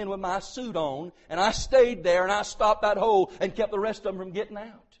jumped in with my suit on, and I stayed there, and I stopped that hole and kept the rest of them from getting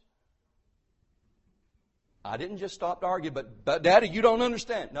out. I didn't just stop to argue, but Daddy, you don't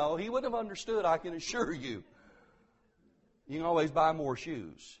understand. No, he wouldn't have understood, I can assure you. You can always buy more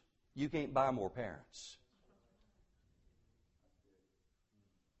shoes. You can't buy more parents.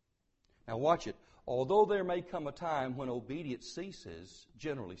 Now watch it. Although there may come a time when obedience ceases,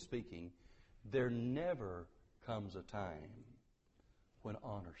 generally speaking, there never comes a time when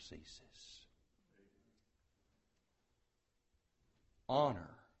honor ceases. Honor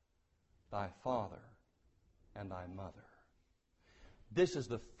thy father and thy mother. This is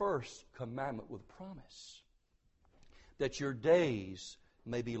the first commandment with promise, that your days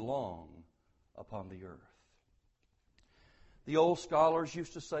may be long upon the earth. The old scholars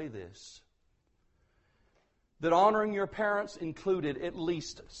used to say this. that honoring your parents included at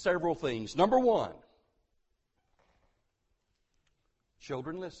least several things. Number one,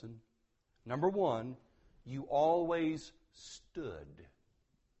 children, listen. Number one, you always stood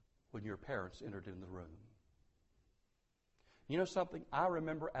when your parents entered in the room. You know something? I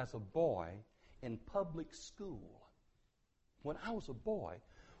remember as a boy in public school, when I was a boy,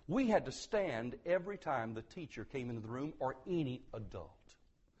 we had to stand every time the teacher came into the room or any adult.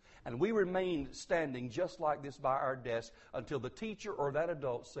 And we remained standing just like this by our desk until the teacher or that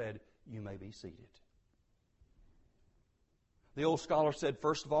adult said, "You may be seated." The old scholar said,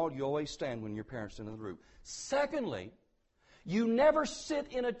 first of all, you always stand when your parents enter the room. Secondly, you never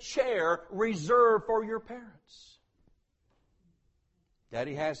sit in a chair reserved for your parents.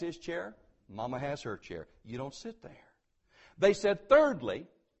 Daddy has his chair, Mama has her chair. You don't sit there. They said, thirdly,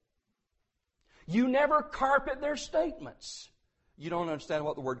 you never carpet their statements. You don't understand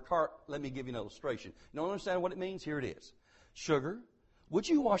what the word let me give you an illustration. You don't understand what it means? Here it is. Sugar, would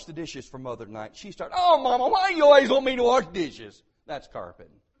you wash the dishes for Mother tonight? She started, "Oh, Mama, why do you always want me to wash dishes?" That's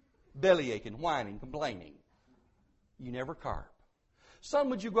carping. Belly aching, whining, complaining. You never carp. "Son,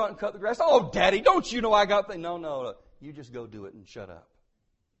 would you go out and cut the grass?" "Oh, Daddy, don't you know I got things?" No. You just go do it and shut up.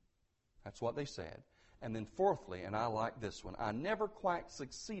 That's what they said. And then fourthly, and I like this one. I never quite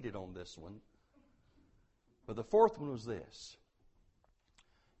succeeded on this one. But the fourth one was this.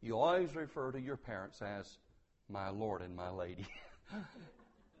 You always refer to your parents as my Lord and my Lady.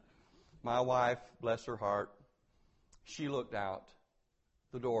 My wife, bless her heart, she looked out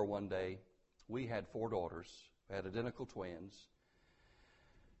the door one day. We had 4 daughters. We had identical twins.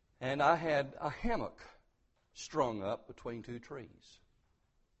 And I had a hammock strung up between 2 trees.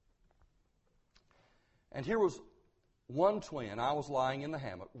 And here was one twin. I was lying in the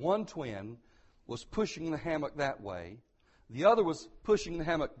hammock. One twin was pushing the hammock that way. The other was pushing the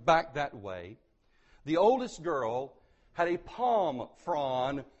hammock back that way. The oldest girl had a palm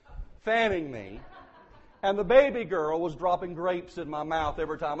frond fanning me. And the baby girl was dropping grapes in my mouth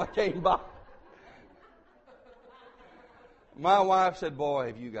every time I came by. My wife said, "Boy,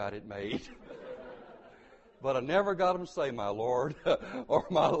 have you got it made." But I never got them to say my Lord or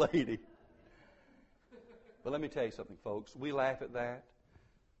my Lady. But let me tell you something, folks. We laugh at that.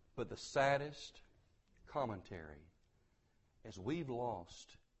 But the saddest commentary is we've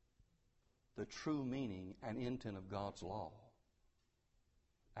lost the true meaning and intent of God's law.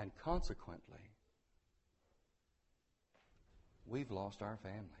 And consequently, we've lost our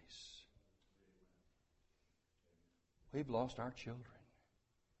families. We've lost our children.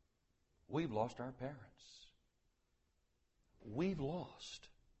 We've lost our parents. We've lost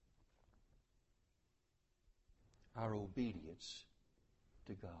our obedience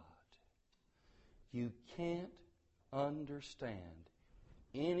to God. You can't understand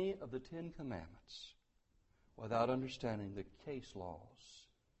any of the 10 Commandments without understanding the case laws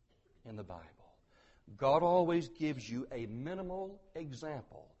in the Bible. God always gives you a minimal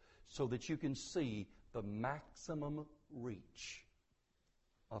example so that you can see the maximum reach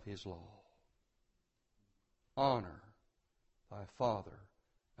of His law. Honor thy father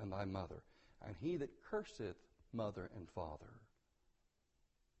and thy mother, and he that curseth mother and father,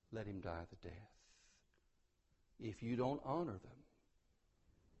 let him die the death. If you don't honor them,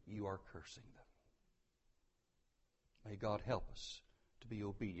 you are cursing them. May God help us to be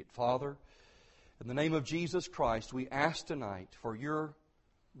obedient. Father, in the name of Jesus Christ, we ask tonight for your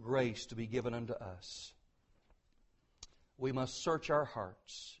grace to be given unto us. We must search our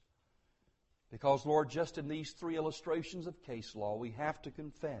hearts. Because, Lord, just in these 3 illustrations of case law, we have to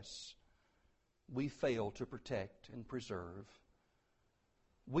confess we failed to protect and preserve.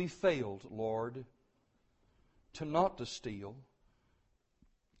 We failed, Lord, not to steal.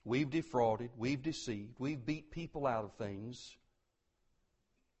 We've defrauded. We've deceived. We've beat people out of things.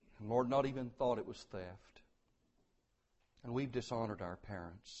 And, Lord, not even thought it was theft. And we've dishonored our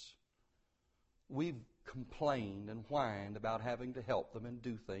parents. We've complained and whined about having to help them and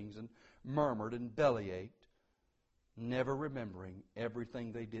do things and murmured and bellyached, never remembering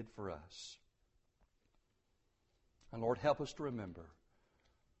everything they did for us. And Lord, help us to remember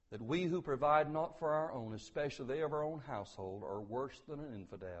that we who provide not for our own, especially they of our own household, are worse than an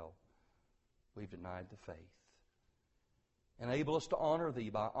infidel. We've denied the faith. Enable us to honor Thee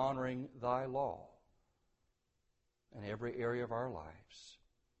by honoring Thy law in every area of our lives.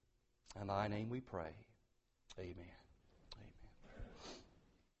 In Thy name we pray. Amen.